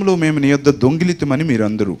విషయంలో మేము నీ యొద్ద దొంగిలితమని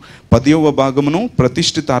మీరందరూ 10వ భాగమును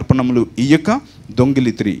ప్రతిష్ఠితార్పణములు ఇయ్యక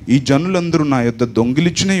దొంగిలితిరి. ఈ జనులందరూ నా యొద్ద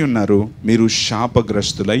దొంగిలిచునే ఉన్నారు, మీరు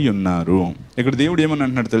శాపగ్రస్తులై ఉన్నారు. ఇక్కడ దేవుడు ఏమని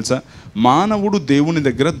అంటున్నాడు తెలుసా, మానవుడు దేవుని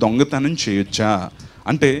దగ్గర దొంగతనం చేయొచ్చా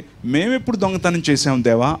అంటే మేమెప్పుడు దొంగతనం చేసాం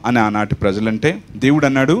దేవా అని ఆనాటి ప్రజలంటే దేవుడు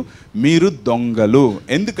అన్నాడు మీరు దొంగలు,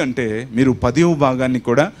 ఎందుకంటే మీరు 10వ భాగాన్ని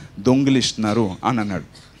కూడా దొంగిలిస్తున్నారు అని అన్నాడు.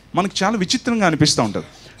 మనకు చాలా విచిత్రంగా అనిపిస్తూ ఉంటుంది.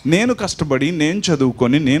 నేను కష్టపడి, నేను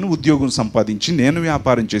చదువుకొని, నేను ఉద్యోగం సంపాదించి, నేను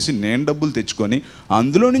వ్యాపారం చేసి, నేను డబ్బులు తెచ్చుకొని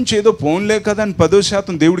అందులో నుంచి ఏదో పోన్లే కదా అని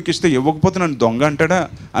 10% దేవుడికి ఇస్తే ఇవ్వకపోతే నన్ను దొంగ అంటాడా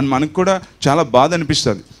అని మనకు కూడా చాలా బాధ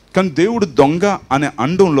అనిపిస్తుంది. కానీ దేవుడు దొంగ అనే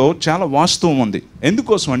అండంలో చాలా వాస్తవం ఉంది.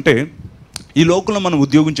 ఎందుకోసం అంటే ఈ లోకంలో మనం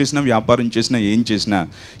ఉద్యోగం చేసినా, వ్యాపారం చేసినా, ఏం చేసినా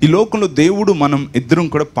ఈ లోకంలో దేవుడు మనం ఇద్దరం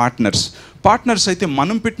కూడా పార్ట్నర్స్ అయితే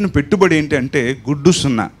మనం పెట్టిన పెట్టుబడి ఏంటి అంటే గుడ్డు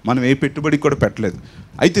సున్నా. మనం ఏ పెట్టుబడి కూడా పెట్టలేదు.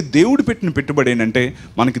 అయితే దేవుడు పెట్టిన పెట్టుబడి ఏంటంటే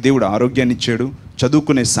మనకి దేవుడు ఆరోగ్యాన్ని ఇచ్చాడు,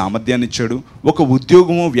 చదువుకునే సామర్థ్యాన్ని ఇచ్చాడు, ఒక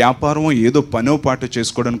ఉద్యోగమో వ్యాపారమో ఏదో పనో పాటో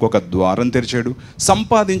చేసుకోవడానికి ఒక ద్వారం తెరిచాడు,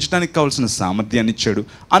 సంపాదించడానికి కావాల్సిన సామర్థ్యాన్ని ఇచ్చాడు.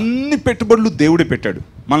 అన్ని పెట్టుబడులు దేవుడే పెట్టాడు.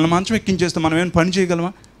 మనల్ని మంచం ఎక్కించేస్తే మనం ఏమైనా పని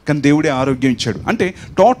చేయగలమా? కానీ దేవుడే ఆరోగ్యం ఇచ్చాడు. అంటే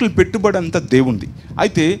టోటల్ పెట్టుబడి అంతా దేవుంది.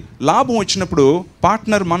 అయితే లాభం వచ్చినప్పుడు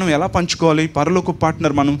పార్ట్నర్ మనం ఎలా పంచుకోవాలి? పరలోక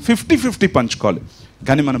పార్ట్నర్ మనం 50-50 పంచుకోవాలి.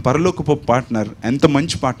 కానీ మన పరలోకపు పార్ట్నర్ ఎంత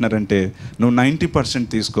మంచి పార్ట్నర్ అంటే నువ్వు 90%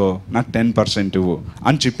 తీసుకో, నాకు 10% ఇవ్వు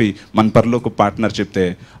అని చెప్పి మన పరలోక పార్ట్నర్ చెప్తే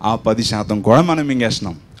ఆ 10% కూడా మనం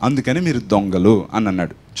మింగేస్తున్నాం. అందుకని మీరు దొంగలు అని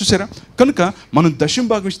అన్నాడు. చూసారా? కనుక మనం దశమ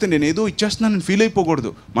భాగం ఇస్తే నేను ఏదో ఇచ్చేస్తున్నానని ఫీల్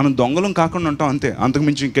అయిపోకూడదు. మనం దొంగలం కాకుండా ఉంటాం అంతే,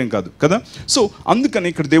 అంతకుమించి ఇంకేం కాదు కదా. సో అందుకని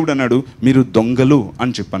ఇక్కడ దేవుడు అన్నాడు మీరు దొంగలు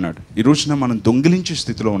అని చెప్పన్నాడు. ఈ రోజున మనం దొంగిలించే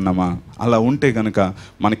స్థితిలో ఉన్నామా? అలా ఉంటే కనుక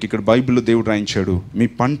మనకి ఇక్కడ బైబిల్లో దేవుడు రాయించాడు, మీ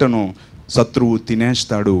పంటను శత్రువు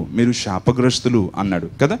తినేస్తాడు, మీరు శాపగ్రస్తులు అన్నాడు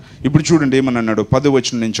కదా. ఇప్పుడు చూడండి ఏమని అన్నాడు, 10వ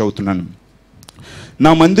వచనం నేను చదువుతున్నాను.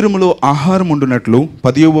 నా మందిరములో ఆహారం ఉండునట్లు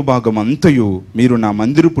 10వ భాగం అంతయు మీరు నా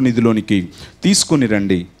మందిరపు నిధిలోనికి తీసుకొని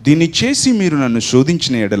రండి. దీన్ని చేసి మీరు నన్ను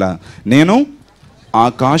శోధించిన ఎడల నేను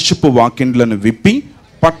ఆకాశపు వాకిండ్లను విప్పి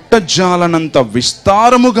పట్టజాలనంత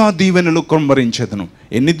విస్తారముగా దీవెనలు కృమ్మరించెదను.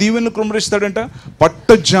 ఎన్ని దీవెనలు కృమ్మరిస్తాడంట?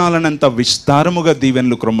 పట్టజాలనంత విస్తారముగా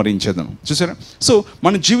దీవెనలు కృమ్మరించెదను. చూసారా? సో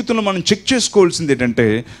మన జీవితంలో మనం చెక్ చేసుకోవాల్సింది ఏంటంటే,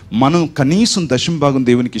 మనం కనీసం దశమ భాగం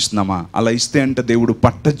దేవునికి ఇస్తున్నామా? అలా ఇస్తే అంటే దేవుడు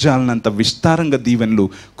పట్టజాలనంత విస్తారంగా దీవెనలు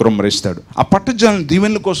కృమ్మరిస్తాడు. ఆ పట్టజాలన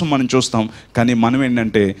దీవెనల కోసం మనం చూస్తాం, కానీ మనం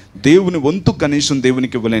ఏంటంటే దేవుని వంతు కనీసం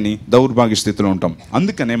దేవునికి ఇవ్వలేని దౌర్భాగ్య స్థితిలో ఉంటాం.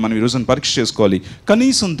 అందుకనే మనం ఈరోజు పరీక్ష చేసుకోవాలి,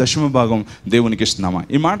 కనీసం దశమ భాగం దేవునికి ఇస్తున్నామా?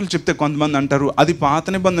 ఈ మాటలు చెప్తే కొంతమంది అంటారు, అది పాత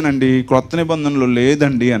నిబంధన అండి, క్రొత్త నిబంధనలో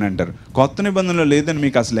లేదండి అని అంటారు. కొత్త నిబంధనలో లేదని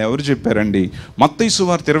మీకు అసలు ఎవరు చెప్పారండి? మత్తయి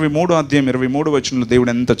సువార్త 23వ అధ్యాయం 23వ వచనంలో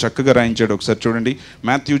దేవుడు ఎంత చక్కగా రాయించాడు ఒకసారి చూడండి.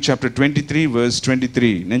 మాథ్యూ చాప్టర్ 23 verse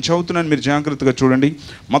 23 నేను చదువుతున్నాను, మీరు జాగ్రత్తగా చూడండి.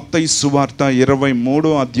 మత్తయి సువార్త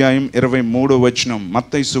 23వ అధ్యాయం 23వ వచనం.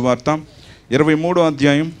 మత్తయి సువార్త 23వ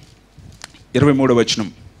అధ్యాయం 23వ వచనం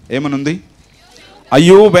ఏమనుంది?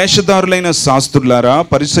 అయ్యో వేషధారులైన శాస్త్రులారా,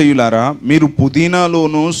 పరిసయ్యులారా, మీరు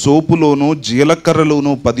పుదీనాలోను సోపులోను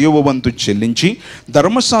జీలకర్రలోను 10వ వంతు చెల్లించి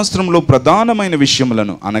ధర్మశాస్త్రంలో ప్రధానమైన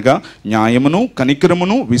విషయములను అనగా న్యాయమును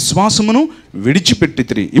కనికరమును విశ్వాసమును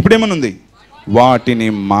విడిచిపెట్టితిరి. ఇప్పుడేమనుంది? వాటిని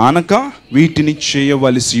మానక వీటిని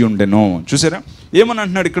చేయవలసి ఉండెను. చూసారా? ఏమని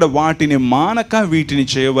అంటున్నాడు ఇక్కడ? వాటిని మానక వీటిని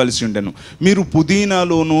చేయవలసి ఉండెను. మీరు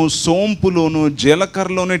పుదీనాలోను సోంపులోను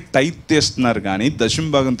జీలకర్రలోనే టైప్ తీస్తున్నారు కానీ, దశమ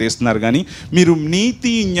భాగం తీస్తున్నారు కానీ, మీరు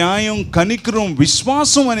నీతి న్యాయం కనికరం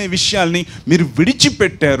విశ్వాసం అనే విషయాల్ని మీరు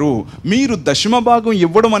విడిచిపెట్టారు. మీరు దశమ భాగం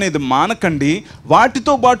ఇవ్వడం అనేది మానకండి,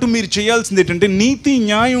 వాటితో పాటు మీరు చేయాల్సింది ఏంటంటే నీతి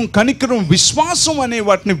న్యాయం కనికరం విశ్వాసం అనే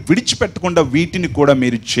వాటిని విడిచిపెట్టకుండా వీటిని కూడా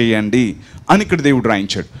మీరు చేయండి అని ఇక్కడ దేవుడు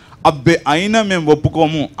రాయించాడు. అబ్బే అయినా మేము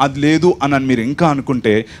ఒప్పుకోము, అది లేదు అని మీరు ఇంకా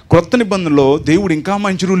అనుకుంటే, క్రొత్త నిబంధనలో దేవుడు ఇంకా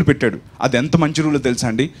మంచి రూలు పెట్టాడు. అది ఎంత మంచి రూలు తెలుసా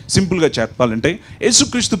అండి? సింపుల్గా చెప్పాలంటే,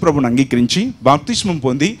 యేసుక్రీస్తు ప్రభుని అంగీకరించి బాప్తిస్మం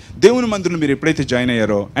పొంది దేవుని మందిరంలో మీరు ఎప్పుడైతే జాయిన్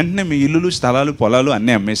అయ్యారో వెంటనే మీ ఇల్లులు స్థలాలు పొలాలు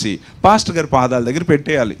అన్నీ అమ్మేసి పాస్టర్ గారి పాదాల దగ్గర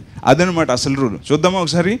పెట్టేయాలి. అదనమాట అసలు రూల్. చూద్దామా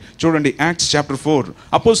ఒకసారి? చూడండి, యాక్ట్స్ చాప్టర్ 4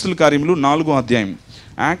 అపోస్తుల కార్యములు 4వ అధ్యాయం.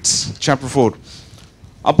 యాక్ట్స్ చాప్టర్ 4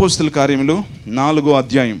 అపోస్తుల కార్యములు 4వ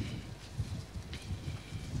అధ్యాయం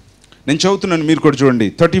నేను చదువుతున్నాను, మీరు కూడా చూడండి.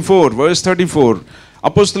 34 verse 34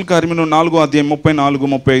 అపోస్తుల కార్యములు 4వ అధ్యాయం 34,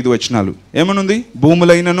 35 వచనాలు ఏమనుంది?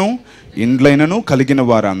 భూములైనను ఇండ్లైనను కలిగిన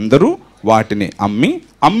వారందరూ వాటిని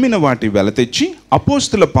అమ్మిన వాటి వెల తెచ్చి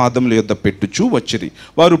అపోస్తుల పాదముల యొద్ద పెట్టుచూ వచ్చిరి.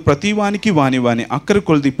 వారు ప్రతివానికి వాని అక్కర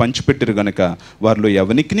కొలది పంచిపెట్టిరు గనుక వారిలో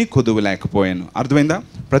ఎవనికి కొదువు లేకపోయాను. అర్థమైందా?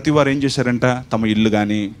 ప్రతి వారు ఏం చేశారంట? తమ ఇల్లు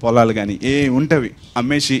కానీ పొలాలు కానీ ఏ ఉంటవి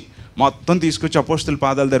అమ్మేసి మొత్తం తీసుకొచ్చి అపోస్తుల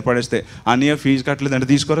పాదాల దగ్గర పడేస్తే, అన్నయ్య ఫీజు కట్టలేదంటే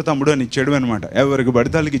తీసుకోరా తమ్ముడు అని ఇచ్చేయడం అనమాట. ఎవరికి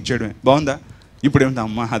పడితే వాళ్ళకి ఇచ్చేయడమే. బాగుందా? ఇప్పుడు ఏమిటి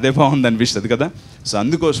అమ్మ అదే బాగుంది అనిపిస్తుంది కదా. సో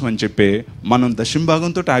అందుకోసం అని చెప్పి మనం దశమ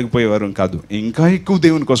భాగంతో ఆగిపోయేవారు కాదు, ఇంకా ఎక్కువ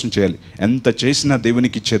దేవుని కోసం చేయాలి. ఎంత చేసినా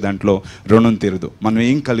దేవునికి ఇచ్చే దాంట్లో రుణం తీరదు. మనం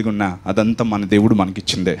ఏం కలిగి ఉన్నా అదంతా మన దేవుడు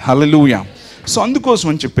మనకిచ్చిందే. హల్లెలూయా. సో అందుకోసం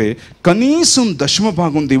అని చెప్పి కనీసం దశమ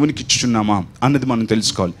భాగం దేవునికి ఇచ్చుచున్నామా అన్నది మనం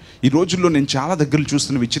తెలుసుకోవాలి. ఈ రోజుల్లో నేను చాలా దగ్గర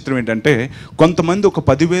చూస్తున్న విచిత్రం ఏంటంటే, కొంతమంది ఒక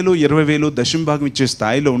 10,000 20,000 దశమ భాగం ఇచ్చే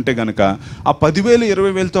స్థాయిలో ఉంటే కనుక ఆ 10,000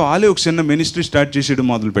 20,000తో వాళ్ళే ఒక చిన్న మినిస్ట్రీ స్టార్ట్ చేసేయడం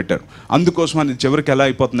మొదలు పెట్టారు. అందుకోసం అది చివరికి ఎలా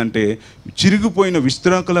అయిపోతుందంటే చిరిగిపోయిన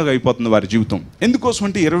విస్తరాకులాగా అయిపోతుంది వారి జీవితం. ఎందుకోసం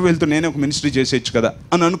అంటే 20,000తో నేనే ఒక మినిస్ట్రీ చేసేయచ్చు కదా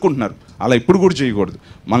అని అనుకుంటున్నారు. అలా ఇప్పుడు కూడా చేయకూడదు.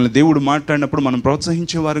 మనల్ని దేవుడు మాట్లాడినప్పుడు మనం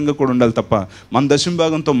ప్రోత్సహించే వారంగా కూడా ఉండాలి తప్ప మన దశమ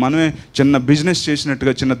భాగంతో మనమే చిన్న బిజినెస్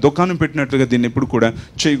చేసినట్టుగా చిన్న దుకాణం పెట్టినట్టుగా దీన్ని ఎప్పుడు కూడా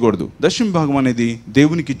చేయకూడదు. దశమ భాగం అనేది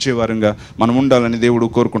దేవునికి ఇచ్చే వారంగా మనం ఉండాలని దేవుడు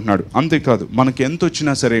కోరుకుంటున్నాడు. అంతేకాదు మనకి ఎంత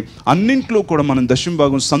వచ్చినా సరే అన్నింట్లో కూడా మనం దశమ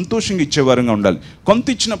భాగం సంతోషంగా ఇచ్చేవారంగా ఉండాలి. కొంత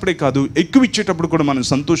ఇచ్చినప్పుడే కాదు, ఎక్కువ ఇచ్చేటప్పుడు కూడా మనం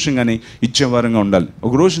సంతోషంగానే ఇచ్చేవారంగా ఉండాలి.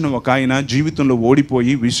 ఒక రోజున ఒక ఆయన జీవితంలో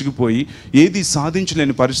ఓడిపోయి విసిగిపోయి ఏది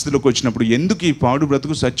సాధించలేని పరిస్థితిలోకి వచ్చినప్పుడు ఎందుకు ఈ పాడు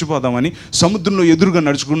బ్రతుకు చచ్చిపోదామని సముద్రంలో ఎదురుగా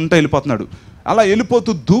నడుచుకుంటూ వెళ్ళిపోతున్నాడు. అలా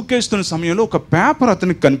వెళ్ళిపోతూ దూకేస్తున్న సమయంలో ఒక పేపర్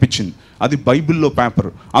అతనికి కనిపించింది. అది బైబిల్లో పేపర్.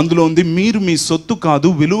 అందులో ఉంది, మీరు మీ సొత్తు కాదు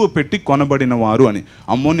విలువ పెట్టి కొనబడిన వారు అని.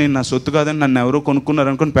 అమ్మో నేను నా సొత్తు కాదని నన్ను ఎవరో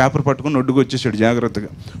కొనుక్కున్నారు అనుకుని పేపర్ పట్టుకుని ఒడ్డుకు వచ్చేసాడు.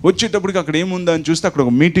 జాగ్రత్తగా వచ్చేటప్పటికి అక్కడ ఏముందా అని చూస్తే అక్కడ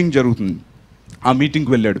ఒక మీటింగ్ జరుగుతుంది. ఆ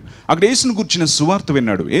మీటింగ్కి వెళ్ళాడు. అక్కడ యేసును గురించిన సువార్త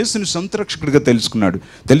విన్నాడు. యేసుని సొంత రక్షకుడిగా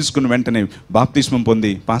తెలుసుకున్న వెంటనే బాప్తిస్మం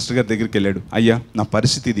పొంది పాస్టర్ గారి దగ్గరికి వెళ్ళాడు. అయ్యా, నా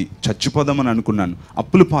పరిస్థితి ఇది, చచ్చిపోదామని అనుకున్నాను,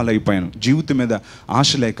 అప్పుల పాలైపోయాను, జీవితం మీద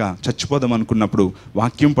ఆశ లేక చచ్చిపోదాం అనుకున్నప్పుడు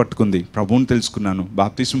వాక్యం పట్టుకుంది, ప్రభువుని తెలుసుకున్నాను,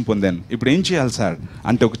 బాప్తిస్మం పొందాను, ఇప్పుడు ఏం చేయాలి సార్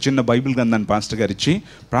అంటే ఒక చిన్న బైబిల్ గ్రంథాన్ని పాస్టర్ గారు ఇచ్చి,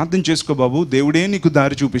 ప్రార్థన చేసుకో బాబు, దేవుడే నీకు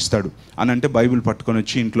దారి చూపిస్తాడు అని అంటే బైబిల్ పట్టుకొని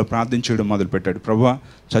వచ్చి ఇంట్లో ప్రార్థన చేయడం మొదలుపెట్టాడు. ప్రభువా,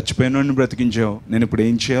 చచ్చిపోయినోడిని బ్రతికించావు, నేను ఇప్పుడు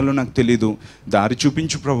ఏం చేయాలో నాకు తెలీదు, దారి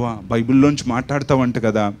చూపించు ప్రభువా, బైబిల్లోంచి మాట్లాడతావంట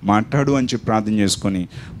కదా, మాట్లాడు అని చెప్పి ప్రార్థన చేసుకొని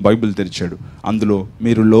బైబిల్ తెరిచాడు. అందులో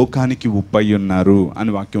మీరు లోకానికి ఉప్పు అయి ఉన్నారు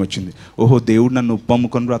అని వాక్యం వచ్చింది. ఓహో, దేవుడు నన్ను ఉప్పు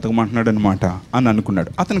అమ్ముకొని బ్రతకమంటున్నాడు అనమాట అని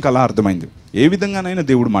అనుకున్నాడు. అతనికి అలా అర్థమైంది, ఏ విధంగానైనా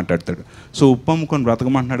దేవుడు మాట్లాడతాడు. సో ఉప్పు అమ్ముకొని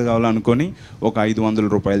బ్రతకమంటున్నాడు కావాలనుకొని ఒక 500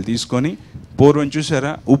 రూపాయలు తీసుకొని, పూర్వం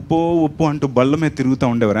చూసారా ఉప్పు అంటూ బళ్ళ మీద తిరుగుతూ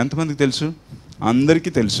ఉండేవారు, ఎంతమందికి తెలుసు? అందరికీ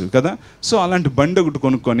తెలుసు కదా. సో అలాంటి బండి ఒకటి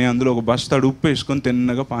కొనుక్కొని అందులో ఒక బస్తాడు ఉప్పు వేసుకొని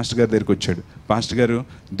తిన్నగా పాస్టర్ గారి దగ్గరికి వచ్చాడు. పాస్టర్ గారు,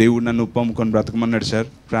 దేవుడు నన్ను ఉప్పు అమ్ముకొని బ్రతకమన్నాడు సార్,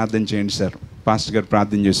 ప్రార్థన చేయండి సార్. పాస్టర్ గారు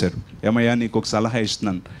ప్రార్థన చేశారు. ఏమయ్యా, నీకు ఒక సలహా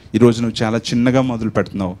ఇస్తున్నాను, ఈరోజు నువ్వు చాలా చిన్నగా మొదలు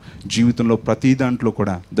పెడుతున్నావు, జీవితంలో ప్రతి దాంట్లో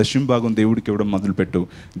కూడా దశమ దేవుడికి ఇవ్వడం మొదలుపెట్టు,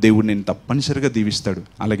 దేవుడు నేను తప్పనిసరిగా దీవిస్తాడు.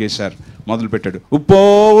 అలాగే సార్ మొదలుపెట్టాడు.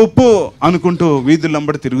 ఉప్పు అనుకుంటూ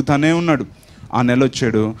వీధులంబడి తిరుగుతానే ఉన్నాడు. ఆ నెల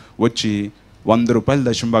వచ్చాడు, వచ్చి 100 రూపాయలు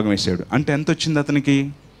దశమ వేసాడు. అంటే ఎంత వచ్చింది అతనికి?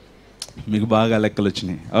 మీకు బాగా లెక్కలు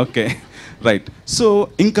వచ్చినాయి. Okay, right. సో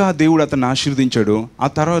ఇంకా దేవుడు అతన్ని ఆశీర్వదించాడు. ఆ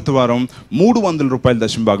తర్వాత వారం 300 రూపాయలు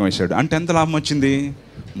దశమ వేశాడు. అంటే ఎంత లాభం వచ్చింది?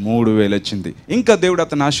 3000 వచ్చింది. ఇంకా దేవుడు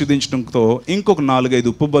అతను ఆశీర్వదించడంతో ఇంకొక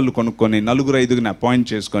 4-5 ఉప్పు బళ్ళు కొనుక్కొని 4-5 అపాయింట్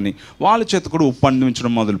చేసుకొని వాళ్ళ చేత కూడా ఉప్పు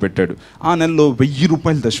అందించడం మొదలుపెట్టాడు. ఆ నెలలో 1000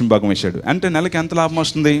 రూపాయలు దశమ వేశాడు. అంటే నెలకి ఎంత లాభం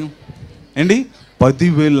వస్తుంది అండి?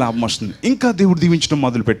 10,000 లాభం వస్తుంది. ఇంకా దేవుడు దీవించడం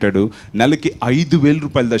మొదలుపెట్టాడు. నెలకి 5,000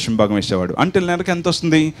 రూపాయలు దశమ వేసేవాడు. అంటే నెలకి ఎంత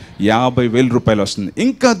వస్తుంది? 50,000 రూపాయలు వస్తుంది.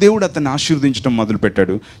 ఇంకా దేవుడు అతన్ని ఆశీర్వదించడం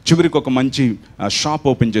మొదలుపెట్టాడు. చివరికి ఒక మంచి షాప్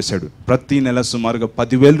ఓపెన్ చేశాడు. ప్రతి నెల సుమారుగా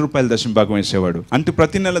 10,000 రూపాయలు దశమ వేసేవాడు. అంటే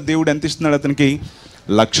ప్రతి నెల దేవుడు ఎంత ఇస్తున్నాడు అతనికి?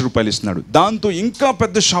 1,00,000 రూపాయలు ఇస్తున్నాడు. దాంతో ఇంకా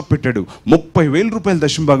పెద్ద షాప్ పెట్టాడు. 30,000 రూపాయలు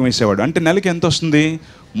దశమ వేసేవాడు. అంటే నెలకి ఎంత వస్తుంది?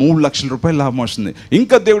 3,00,000 రూపాయలు లాభం వస్తుంది.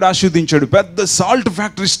 ఇంకా దేవుడు ఆశీర్వదించాడు. పెద్ద సాల్ట్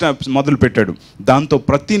ఫ్యాక్టరీ మొదలు పెట్టాడు. దాంతో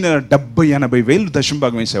ప్రతి నెల 70,000-80,000 దశమ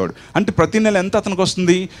వేసేవాడు. అంటే ప్రతి నెల ఎంత అతనికి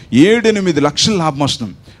వస్తుంది? 7-8 లక్షల లాభం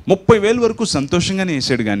వస్తుంది. 30,000 వరకు సంతోషంగానే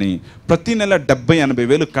వేసాడు. కానీ ప్రతి నెల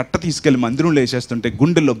 70,000-80,000 కట్ట తీసుకెళ్ళి మందిరంలో వేసేస్తుంటే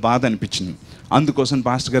గుండెల్లో బాధ అనిపించింది. అందుకోసం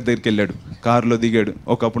పాస్టర్ గారి దగ్గరికి వెళ్ళాడు. కారులో దిగాడు.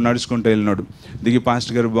 ఒకప్పుడు నడుచుకుంటూ వెళ్ళినాడు. దిగి,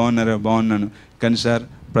 పాస్టర్ గారు బాగున్నారా? బాగున్నాను, కానీ సార్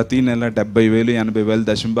ప్రతి నెల 70,000-80,000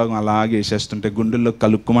 దశమ అలాగే వేసేస్తుంటే గుండెల్లో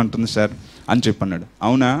కలుక్కుమంటుంది సార్ అని చెప్పన్నాడు.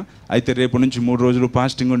 అవునా, అయితే రేపు నుంచి 3 రోజులు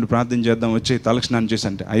ఫాస్టింగ్ ఉండి ప్రార్థన చేద్దాం, వచ్చి తలస్నానం చేసి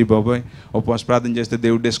అంటే, అయ్యి బాబాయ్, ఉపవాస ప్రార్థన చేస్తే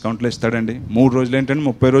దేవుడు డిస్కౌంట్లో ఇస్తాడండి, 3 రోజులు ఏంటంటే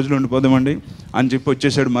 30 రోజులు ఉండిపోదామండి అని చెప్పి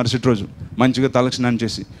వచ్చేసాడు. మరుసటి రోజు మంచిగా తలస్నానం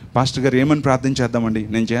చేసి, పాస్టర్ గారు ఏమని ప్రార్థన చేద్దామండి?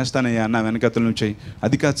 నేను చేస్తానయ్యా, నా వెనకతల నుంచి.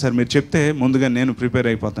 అది కాదు సార్, మీరు చెప్తే ముందుగా నేను ప్రిపేర్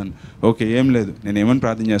అయిపోతాను. ఓకే, ఏం లేదు, నేను ఏమని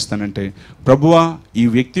ప్రార్థన చేస్తానంటే, ప్రభువా, ఈ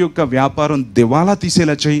వ్యక్తి యొక్క వ్యాపారం దివాలా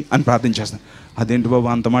తీసేలా చెయ్యి అని ప్రార్థన చేస్తాను. అదేంటి బాబు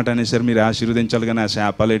అంత మాట అనేసారు, మీరు ఆశీర్వదించాలి కానీ ఆ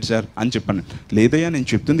శాపాలేటి సార్ అని చెప్పాను. లేదయ్యా, నేను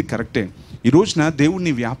చెప్తుంది కరెక్టే. ఈ రోజున దేవుడు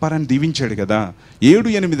నీ వ్యాపారాన్ని దీవించాడు కదా,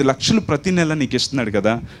 7-8 లక్షలు ప్రతి నెల నీకు ఇస్తున్నాడు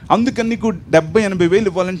కదా, అందుకని నీకు 70,000-80,000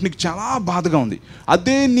 ఇవ్వాలంటే నీకు చాలా బాధగా ఉంది.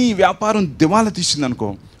 అదే నీ వ్యాపారం దివాలా తీసింది అనుకో,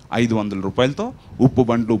 500 రూపాయలతో ఉప్పు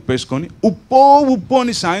బండ్లు ఉప్పేసుకొని ఉప్పు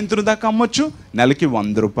అని సాయంత్రం దాకా అమ్మొచ్చు, నెలకి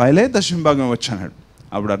 100 రూపాయలే దశమ వచ్చాడు.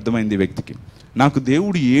 అప్పుడు అర్థమైంది ఈ వ్యక్తికి, నాకు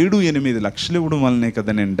దేవుడు 7-8 లక్షలు ఇవ్వడం వల్లనే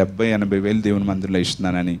కదా నేను 70,000-80,000 దేవుని మందిరంలో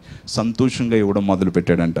ఇస్తున్నానని సంతోషంగా ఇవ్వడం మొదలు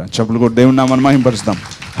పెట్టాడంట. చెప్పులు కూడా దేవుని నామమున మహిమపరుస్తాం.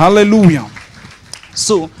 హల్లెలూయా.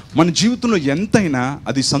 సో మన జీవితంలో ఎంతైనా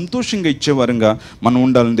అది సంతోషంగా ఇచ్చే వరంగా మనం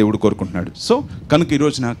ఉండాలని దేవుడు కోరుకుంటున్నాడు. సో కనుక ఈ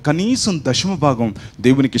రోజున కనీసం దశమ భాగం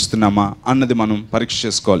దేవునికి ఇస్తున్నామా అన్నది మనం పరీక్ష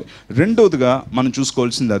చేసుకోవాలి. రెండవదిగా మనం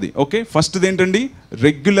చూసుకోవాల్సింది అది. ఓకే, ఫస్ట్ది ఏంటండి?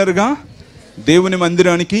 రెగ్యులర్గా దేవుని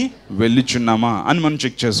మందిరానికి వెళ్ళిచున్నామా అని మనం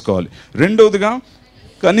చెక్ చేసుకోవాలి. రెండవదిగా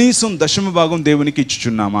కనీసం దశమ భాగం దేవునికి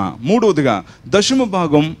ఇచ్చుచున్నామా. మూడవదిగా దశమ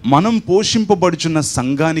భాగం మనం పోషింపబడుచున్న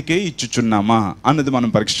సంఘానికే ఇచ్చుచున్నామా అన్నది మనం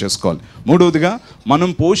పరీక్ష చేసుకోవాలి. మూడవదిగా మనం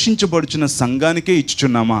పోషించబడుచున్న సంఘానికే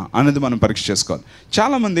ఇచ్చుచున్నామా అన్నది మనం పరీక్ష చేసుకోవాలి.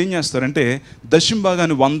 చాలామంది ఏం చేస్తారంటే దశమ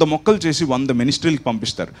భాగాన్ని 100 మొక్కలు చేసి 100 మినిస్ట్రీలకు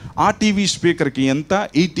పంపిస్తారు. ఆ టీవీ స్పీకర్కి ఎంత,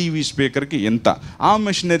 ఈ టీవీ స్పీకర్కి ఎంత, ఆ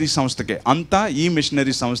మిషనరీ సంస్థకి అంత, ఈ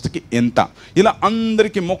మిషనరీ సంస్థకి ఎంత, ఇలా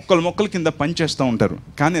అందరికీ మొక్కలు కింద పనిచేస్తూ ఉంటారు.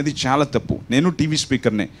 కానీ అది చాలా తప్పు. నేను టీవీ స్పీకర్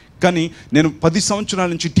యాంకర్నే. కానీ నేను 10 సంవత్సరాల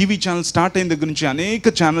నుంచి టీవీ ఛానల్ స్టార్ట్ అయిన దగ్గర నుంచి అనేక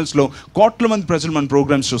ఛానల్స్లో కోట్ల మంది ప్రజలు మన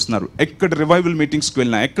ప్రోగ్రామ్స్ చూస్తున్నారు. ఎక్కడ రివైవల్ మీటింగ్స్కి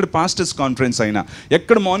వెళ్ళినా, ఎక్కడ పాస్టర్స్ కాన్ఫరెన్స్ అయినా,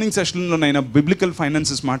 ఎక్కడ మార్నింగ్ సెషన్లోనైనా బిబ్లికల్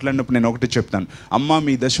ఫైనాన్సెస్ మాట్లాడినప్పుడు నేను ఒకటి చెప్తాను, అమ్మ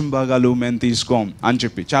మీ దశమ భాగాలు మేము తీసుకోం అని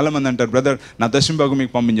చెప్పి. చాలామంది అంటారు, బ్రదర్ నా దశమ భాగం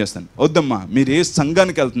మీకు పంపించేస్తాను. వద్దమ్మా, మీరు ఏ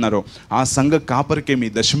సంఘానికి వెళ్తున్నారో ఆ సంఘ కాపరికే మీ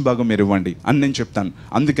దశమ భాగం మీరు ఇవ్వండి అని నేను చెప్తాను.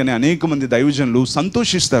 అందుకని అనేక మంది దైవజనులు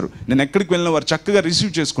సంతోషిస్తారు. నేను ఎక్కడికి వెళ్ళిన వారు చక్కగా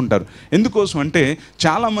రిసీవ్ చేసుకుంటారు. ఎందుకోసం అంటే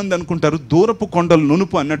చాలామంది అనుకుంటారు దూరపు కొండలు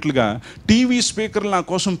నునుపు అన్నట్లుగా టీవీ స్పీకర్లు నా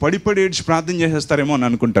కోసం పడి ఏడ్చి ప్రార్థన చేసేస్తారేమో అని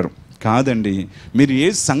అనుకుంటారు. కాదండి, మీరు ఏ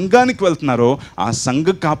సంఘానికి వెళ్తున్నారో ఆ సంఘ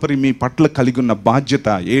కాపరి మీ పట్ల కలిగి ఉన్న బాధ్యత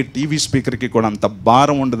ఏ టీవీ స్పీకర్కి కూడా అంత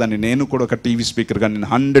భారం ఉండదని నేను కూడా ఒక టీవీ స్పీకర్గా నేను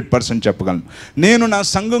 100% చెప్పగలను. నేను నా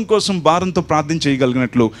సంఘం కోసం భారంతో ప్రార్థన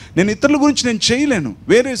చేయగలిగినట్లు నేను ఇతరుల గురించి నేను చేయలేను.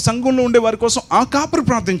 వేరే సంఘంలో ఉండే వారి కోసం ఆ కాపరి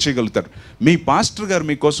ప్రార్థన చేయగలుగుతారు. మీ పాస్టర్ గారు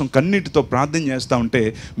మీకోసం కన్నీటితో ప్రార్థన చేస్తూ ఉంటే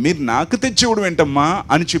మీరు నాకు తెచ్చివ్వడం ఏంటమ్మా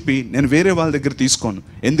అని చెప్పి నేను వేరే వాళ్ళ దగ్గర తీసుకోను.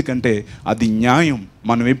 ఎందుకంటే అది న్యాయం.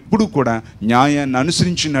 మనం ఎప్పుడు కూడా న్యాయాన్ని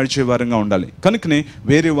అనుసరించి నడిచే వారంగా ఉండాలి. కనుకనే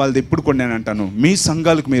వేరే వాళ్ళది ఎప్పుడు కూడా నేను అంటాను, మీ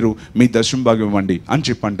సంఘాలకు మీరు మీ దశమ భాగం ఇవ్వండి అని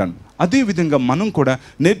చెప్పి అంటాను. అదేవిధంగా మనం కూడా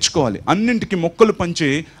నేర్చుకోవాలి. అన్నింటికి మొక్కలు పంచే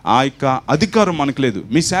ఆ యొక్క అధికారం మనకు లేదు.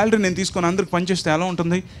 మీ శాలరీ నేను తీసుకొని అందరికి పనిచేస్తే ఎలా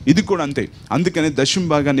ఉంటుంది? ఇది కూడా అంతే. అందుకని దశమ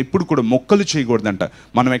భాగాన్ని ఎప్పుడు కూడా మొక్కలు చేయకూడదంట.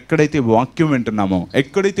 మనం ఎక్కడైతే వాక్యం వింటున్నామో,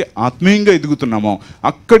 ఎక్కడైతే ఆత్మీయంగా ఎదుగుతున్నామో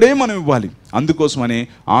అక్కడే మనం ఇవ్వాలి. అందుకోసమనే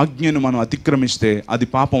ఆజ్ఞను మనం అతిక్రమిస్తే అది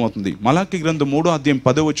పాపం అవుతుంది. మలాకి గ్రంథం 3వ అధ్యాయం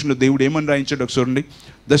 10వ వచనంలో దేవుడు ఏమని రాయించాడు ఒకసారి చూడండి.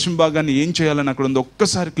 దశమ భాగాన్ని ఏం చేయాలని అక్కడ ఉందో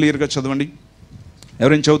ఒక్కసారి క్లియర్గా చదవండి.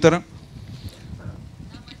 ఎవరైనా చదువుతారా?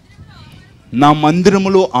 నా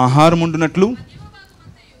మందిరములో ఆహారం ఉండునట్లు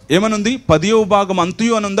ఏమనుంది? 10వ భాగం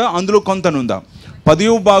అంతయు అని ఉందా? అందులో కొంత అనుందా?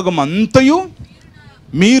 10వ భాగం అంతయు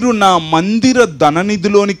మీరు నా మందిర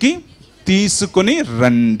ధననిధిలోనికి తీసుకొని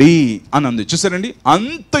రండి అని ఉంది. చూసారండి,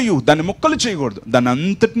 అంతయు, దాన్ని మొక్కలు చేయకూడదు. దాన్ని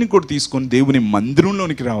అంతటిని కూడా తీసుకొని దేవుని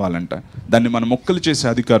మందిరంలోనికి రావాలంట. దాన్ని మనం మొక్కలు చేసే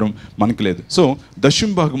అధికారం మనకు లేదు. సో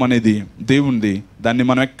దశమ భాగం అనేది దేవునిది. దాన్ని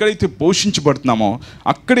మనం ఎక్కడైతే పోషించబడుతున్నామో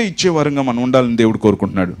అక్కడే ఇచ్చేవారంగా మనం ఉండాలని దేవుడు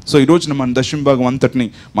కోరుకుంటున్నాడు. సో ఈ రోజున మన దశమ భాగం అంతటిని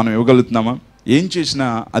మనం ఇవ్వగలుగుతున్నామా? ఏం చేసినా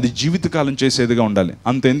అది జీవితకాలం చేసేదిగా ఉండాలి.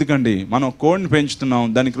 అంత ఎందుకండి, మనం కోడిని పెంచుతున్నాం,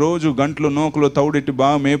 దానికి రోజు గంటలు నూకలు తౌడెట్టి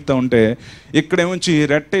బాగా మేపుతూ ఉంటే ఇక్కడేమొచ్చి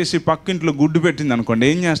రెట్టేసి పక్కింట్లో గుడ్డు పెట్టింది అనుకోండి,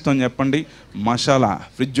 ఏం చేస్తాం చెప్పండి? మసాలా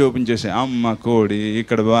ఫ్రిడ్జ్ ఓపెన్ చేసి, అమ్మ కోడి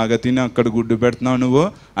ఇక్కడ బాగా తిని అక్కడ గుడ్డు పెడుతున్నావు నువ్వు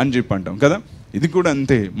అని చెప్పి అంటాం కదా. ఇది కూడా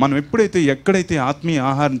అంతే. మనం ఎక్కడైతే ఆత్మీయ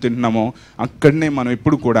ఆహారం తింటున్నామో అక్కడనే మనం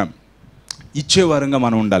ఎప్పుడు కూడా ఇచ్చేవారంగా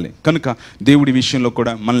మనం ఉండాలి. కనుక దేవుడి విషయంలో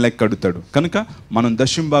కూడా మన లెక్క అడుగుతాడు. కనుక మనం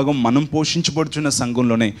దశమ భాగం మనం పోషించబడుచున్న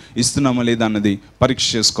సంఘంలోనే ఇస్తున్నామా లేదా అన్నది పరీక్ష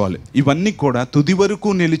చేసుకోవాలి. ఇవన్నీ కూడా తుది వరకు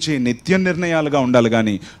నిలిచే నిత్య నిర్ణయాలుగా ఉండాలి,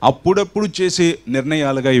 కానీ అప్పుడప్పుడు చేసే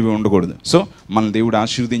నిర్ణయాలుగా ఇవి ఉండకూడదు. సో మన దేవుడు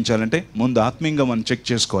ఆశీర్వదించాలంటే ముందు ఆత్మీయంగా మనం చెక్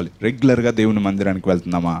చేసుకోవాలి. రెగ్యులర్గా దేవుని మందిరానికి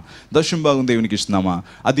వెళ్తున్నామా? దశమ భాగం దేవునికి ఇస్తున్నామా?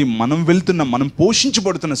 అది మనం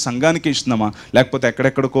పోషించబడుతున్న సంఘానికి ఇస్తున్నామా? లేకపోతే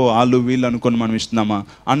ఎక్కడెక్కడికో వాళ్ళు వీళ్ళు అనుకొని మనం ఇస్తున్నామా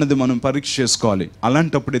అన్నది మనం పరీక్ష చేసుకోవాలి.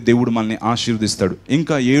 అలాంటప్పుడే దేవుడు మనల్ని ఆశీర్వదిస్తాడు.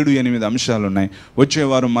 ఇంకా 7-8 అంశాలు ఉన్నాయి.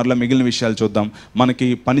 వచ్చేవారు మరలా మిగిలిన విషయాలు చూద్దాం. మనకి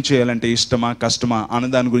పని చేయాలంటే ఇష్టమా కష్టమా అన్న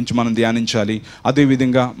దాని గురించి మనం ధ్యానించాలి.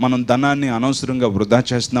 అదేవిధంగా మనం ధనాన్ని అనవసరంగా వృధా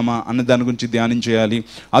చేస్తున్నామా అన్న దాని గురించి ధ్యానం చేయాలి.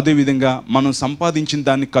 అదేవిధంగా మనం సంపాదించిన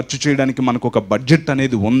దాన్ని ఖర్చు చేయడానికి మనకు ఒక బడ్జెట్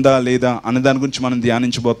అనేది ఉందా లేదా అన్న దాని గురించి మనం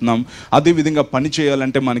ధ్యానించబోతున్నాం. అదేవిధంగా పని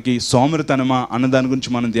చేయాలంటే మనకి సోమరితనమా అన్న దాని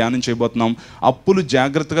గురించి మనం ధ్యానం చేయబోతున్నాం. అప్పులు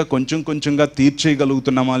జాగ్రత్తగా కొంచెంగా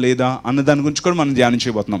తీర్చేయగలుగుతున్నామా లేదా అన్న దాని గురించి కూడా మనం ధ్యానం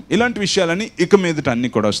చేయబోతున్నాం. ఇలాంటి విషయాలన్నీ ఇక మీదట అన్నీ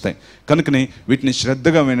కూడా వస్తాయి. కనుకనే వీటిని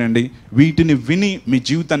శ్రద్ధగా వినండి. వీటిని విని మీ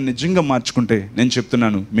జీవితాన్ని నిజంగా మార్చుకుంటే నేను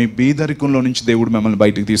చెప్తున్నాను, మీ బీదరికంలో నుంచి దేవుడు మిమ్మల్ని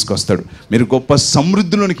బయటికి తీసుకొస్తాడు. మీరు గొప్ప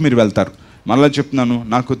సమృద్ధిలోనికి మీరు వెళ్తారు. మళ్ళీ చెప్తున్నాను,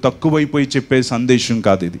 నాకు తక్కువైపోయి చెప్పే సందేశం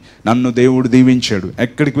కాదు ఇది. నన్ను దేవుడు దీవించాడు.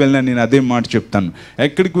 ఎక్కడికి వెళ్ళినా నేను అదే మాట చెప్తాను.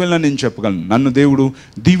 ఎక్కడికి వెళ్ళినా నేను చెప్పగలను, నన్ను దేవుడు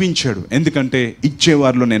దీవించాడు. ఎందుకంటే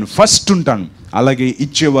ఇచ్చేవారిలో నేను ఫస్ట్ ఉంటాను. అలాగే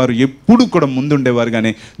ఇచ్చేవారు ఎప్పుడు కూడా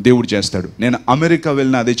ముందుండేవారుగానే దేవుడు చేస్తాడు. నేను అమెరికా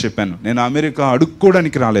వెళ్ళినా అదే చెప్పాను. నేను అమెరికా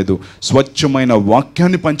అడుక్కోవడానికి రాలేదు, స్వచ్ఛమైన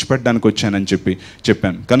వాక్యాన్ని పంచిపెట్టడానికి వచ్చానని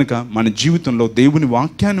చెప్పాను. కనుక మన జీవితంలో దేవుని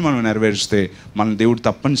వాక్యాన్ని మనం నెరవేరిస్తే మన దేవుడు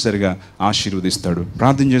తప్పనిసరిగా ఆశీర్వదిస్తాడు.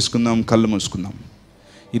 ప్రార్థన చేసుకుందాం, కళ్ళు మూసుకుందాం.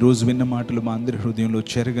 ఈరోజు విన్న మాటలు మా అందరి హృదయంలో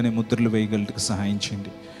చెరగని ముద్రలు వేయగలటకు సహాయం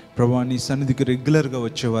చేయండి. ప్రభువా, నీ సన్నిధికి రెగ్యులర్గా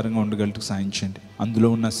వచ్చే వారంగా ఉండగలటకు సాయం చేయండి. అందులో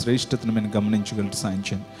ఉన్న శ్రేష్టతను మేము గమనించగలటకు సాయం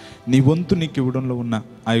చేయండి. నీ వంతు నీకు ఇవ్వడంలో ఉన్న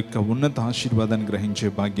ఆ యొక్క ఉన్నత ఆశీర్వాదాన్ని గ్రహించే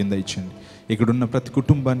భాగ్యం దయచేయండి. ఇక్కడున్న ప్రతి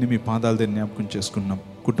కుటుంబాన్ని మీ పాదాల దగ్గర జ్ఞాపకం చేసుకున్నాం.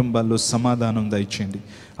 కుటుంబాల్లో సమాధానం దయచేయండి,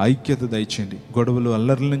 ఐక్యత దయచేయండి, గొడవలు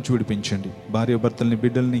అల్లర్ల నుంచి విడిపించండి. భార్యాభర్తల్ని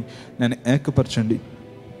బిడ్డల్ని నేను ఏకపరచండి.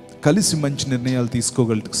 కలిసి మంచి నిర్ణయాలు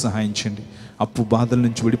తీసుకోగలటకు సహాయం చేయండి. అప్పు బాధల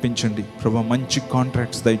నుంచి విడిపించండి ప్రభా. మంచి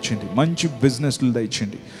కాంట్రాక్ట్స్ దయచేయండి, మంచి బిజినెస్లు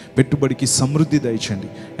దయచేయండి, పెట్టుబడికి సమృద్ధి దయచేయండి.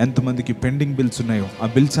 ఎంతమందికి పెండింగ్ బిల్స్ ఉన్నాయో ఆ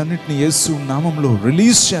బిల్స్ అన్నింటినీ యేసు నామంలో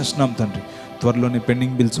రిలీజ్ చేస్తున్నాం తండ్రి. త్వరలోనే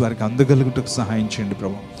పెండింగ్ బిల్స్ వారికి అందగలుగుటకు సహాయం చేయండి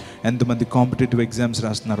ప్రభా. ఎంతమంది కాంపిటేటివ్ ఎగ్జామ్స్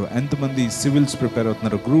రాస్తున్నారు, ఎంతమంది సివిల్స్ ప్రిపేర్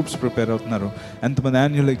అవుతున్నారు, గ్రూప్స్ ప్రిపేర్ అవుతున్నారు, ఎంతమంది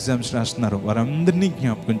యాన్యువల్ ఎగ్జామ్స్ రాస్తున్నారు, వారందరినీ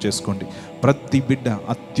జ్ఞాపకం చేసుకోండి. ప్రతి బిడ్డ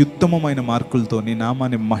అత్యుత్తమమైన మార్కులతో నీ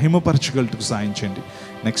నామాన్ని మహిమపరచగలటకు సహాయం చేయండి.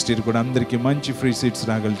 నెక్స్ట్ ఇయర్ కూడా అందరికీ మంచి ఫ్రీ సీట్స్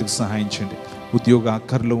రాగలటకు సహాయం చేయండి. ఉద్యోగ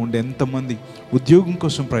ఆఖరిలో ఉండే ఎంతమంది ఉద్యోగం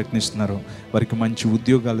కోసం ప్రయత్నిస్తున్నారో వారికి మంచి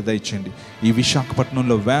ఉద్యోగాలు దయచేయండి. ఈ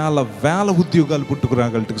విశాఖపట్నంలో వేల ఉద్యోగాలు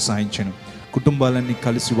పుట్టుకురాగలటకు సహాయం చేయండి. కుటుంబాలన్నీ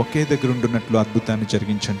కలిసి ఒకే దగ్గర ఉంటున్నట్లు అద్భుతాన్ని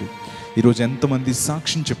జరిగించండి. ఈరోజు ఎంతమంది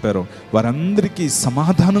సాక్ష్యం చెప్పారో వారందరికీ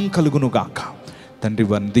సమాధానం కలుగును గాక తండ్రి.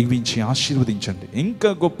 వారిని దీవించి ఆశీర్వదించండి.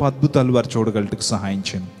 ఇంకా గొప్ప అద్భుతాలు వారు చూడగలటకు సహాయం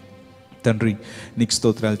చేయండి తండ్రి. నీకు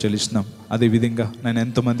స్తోత్రాలు చెల్లిస్తున్నాం. అదేవిధంగా నేను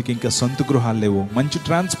ఎంతమందికి ఇంకా సొంత గృహాలు లేవో, మంచి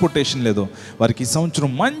ట్రాన్స్పోర్టేషన్ లేదో వారికి ఈ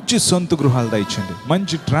సంవత్సరం మంచి సొంత గృహాలు దయచేయండి,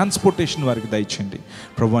 మంచి ట్రాన్స్పోర్టేషన్ వారికి దయచేయండి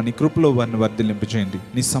ప్రభువా. నీ కృపలో వారిని వర్ధిల్లింపచేయండి,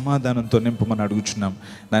 నీ సమాధానంతో నింపమని అడుగుచున్నాం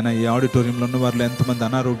నాయన. ఈ ఆడిటోరియంలో ఉన్న వారిలో ఎంతమంది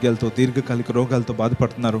అనారోగ్యాలతో దీర్ఘకాలిక రోగాలతో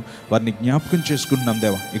బాధపడుతున్నారో వారిని జ్ఞాపకం చేసుకుంటున్నాం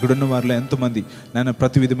దేవా. ఇక్కడున్న వారిలో ఎంతమంది నాయన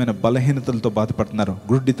ప్రతి విధమైన బలహీనతలతో బాధపడుతున్నారో,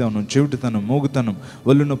 గుడ్డితనం, చెవిటితనం, మోగుతనం,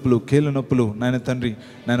 ఒళ్ళు నొప్పులు, కీళ్ళ నొప్పులు నాయన తండ్రి,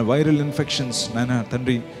 నాయన వైరల్ ఇన్ఫెక్షన్స్ నాయన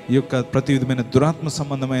తండ్రి, ఈ యొక్క ప్రతి విధమైన దురాత్మ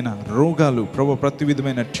సంబంధమైన రోగాలు ప్రభు, ప్రతి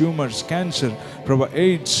విధమైన ట్యూమర్స్, క్యాన్సర్ ప్రభు,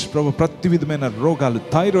 ఎయిడ్స్ ప్రభు, ప్రతి విధమైన రోగాలు,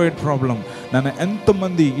 థైరాయిడ్ ప్రాబ్లం నాన్న,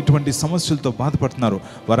 ఎంతమంది ఇటువంటి సమస్యలతో బాధపడుతున్నారు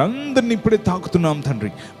వారందరినీ ఇప్పుడే తాకుతున్నాం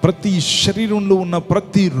తండ్రి. ప్రతి శరీరంలో ఉన్న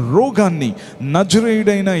ప్రతి రోగాన్ని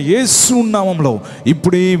నజరేయుడైన యేసు నామములో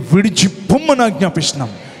ఇప్పుడే విడిచి పొమ్మని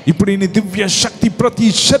ఆజ్ఞాపిస్తున్నాం. ఇప్పుడు నీ దివ్య శక్తి ప్రతి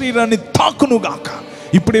శరీరాన్ని తాకునుగాక.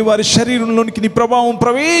 ఇప్పుడే వారి శరీరంలోనికి నీ ప్రభావం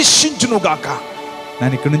ప్రవేశించునుగాక.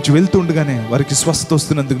 నేను ఇక్కడి నుంచి వెళ్తుండగానే వారికి స్వస్థత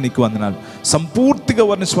వస్తున్నందుకు నీకు వందనాలు. సంపూర్తిగా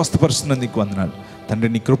వారిని స్వస్థపరుస్తున్నందుకు నీకు వందనాలు తండ్రి.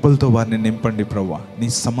 నీ కృపలతో వారిని నింపండి ప్రభువా. నీ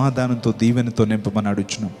సమాధానంతో దీవెనతో నింపమని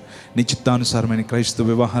అడుగుచున్నాం. నీ చిత్తానుసారమైన క్రైస్తవ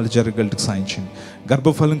వివాహాలు జరగగలటకు సాయం చేయండి.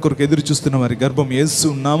 గర్భఫలం కొరకు ఎదురు చూస్తున్న వారి గర్భం యేసు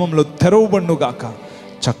నామంలో తెరవబడునుగాక.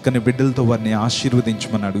 చక్కని బిడ్డలతో వారిని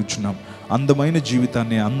ఆశీర్వదించమని అడుగుచున్నాం. అందమైన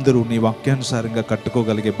జీవితాన్ని అందరూ నీ వాక్యానుసారంగా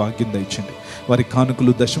కట్టుకోగలిగే భాగ్యం దయచండి. వారి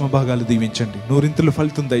కానుకలు, దశమ భాగాలు దీవించండి. నూరింతలు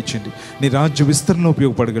ఫలితం దయచండి. నీ రాజ్య విస్తరణ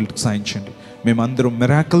ఉపయోగపడగలటకు సాయించండి. మేమందరం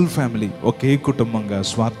మిరాకల్ ఫ్యామిలీ, ఒకే కుటుంబంగా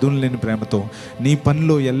స్వార్థం లేని ప్రేమతో నీ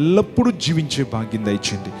పనిలో ఎల్లప్పుడూ జీవించే భాగ్యం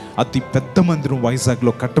దయచండి. అతి పెద్ద మందిరం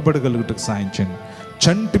వైజాగ్లో కట్టబడగలుగుటకు సాయించండి.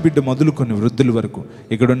 చంటి బిడ్డ మొదలుకొని వృద్ధుల వరకు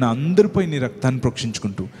ఇక్కడున్న అందరిపై నీ రక్తాన్ని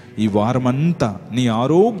ప్రోక్షించుకుంటూ ఈ వారం అంతా నీ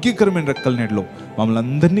ఆరోగ్యకరమైన రెక్కల నీడలో మమ్మల్ని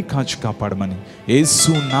అందరినీ కాచి కాపాడమని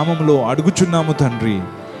యేసు నామములో అడుగుచున్నాము తండ్రి.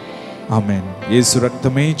 ఆమేన్. యేసు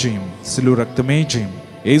రక్తమే జయం, సిలువ రక్తమే జయం.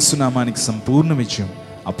 యేసు నామానికి సంపూర్ణ విజయం.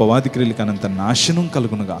 అపవాది క్రియలకు అనంత నాశనం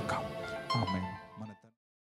కలుగునుగాక.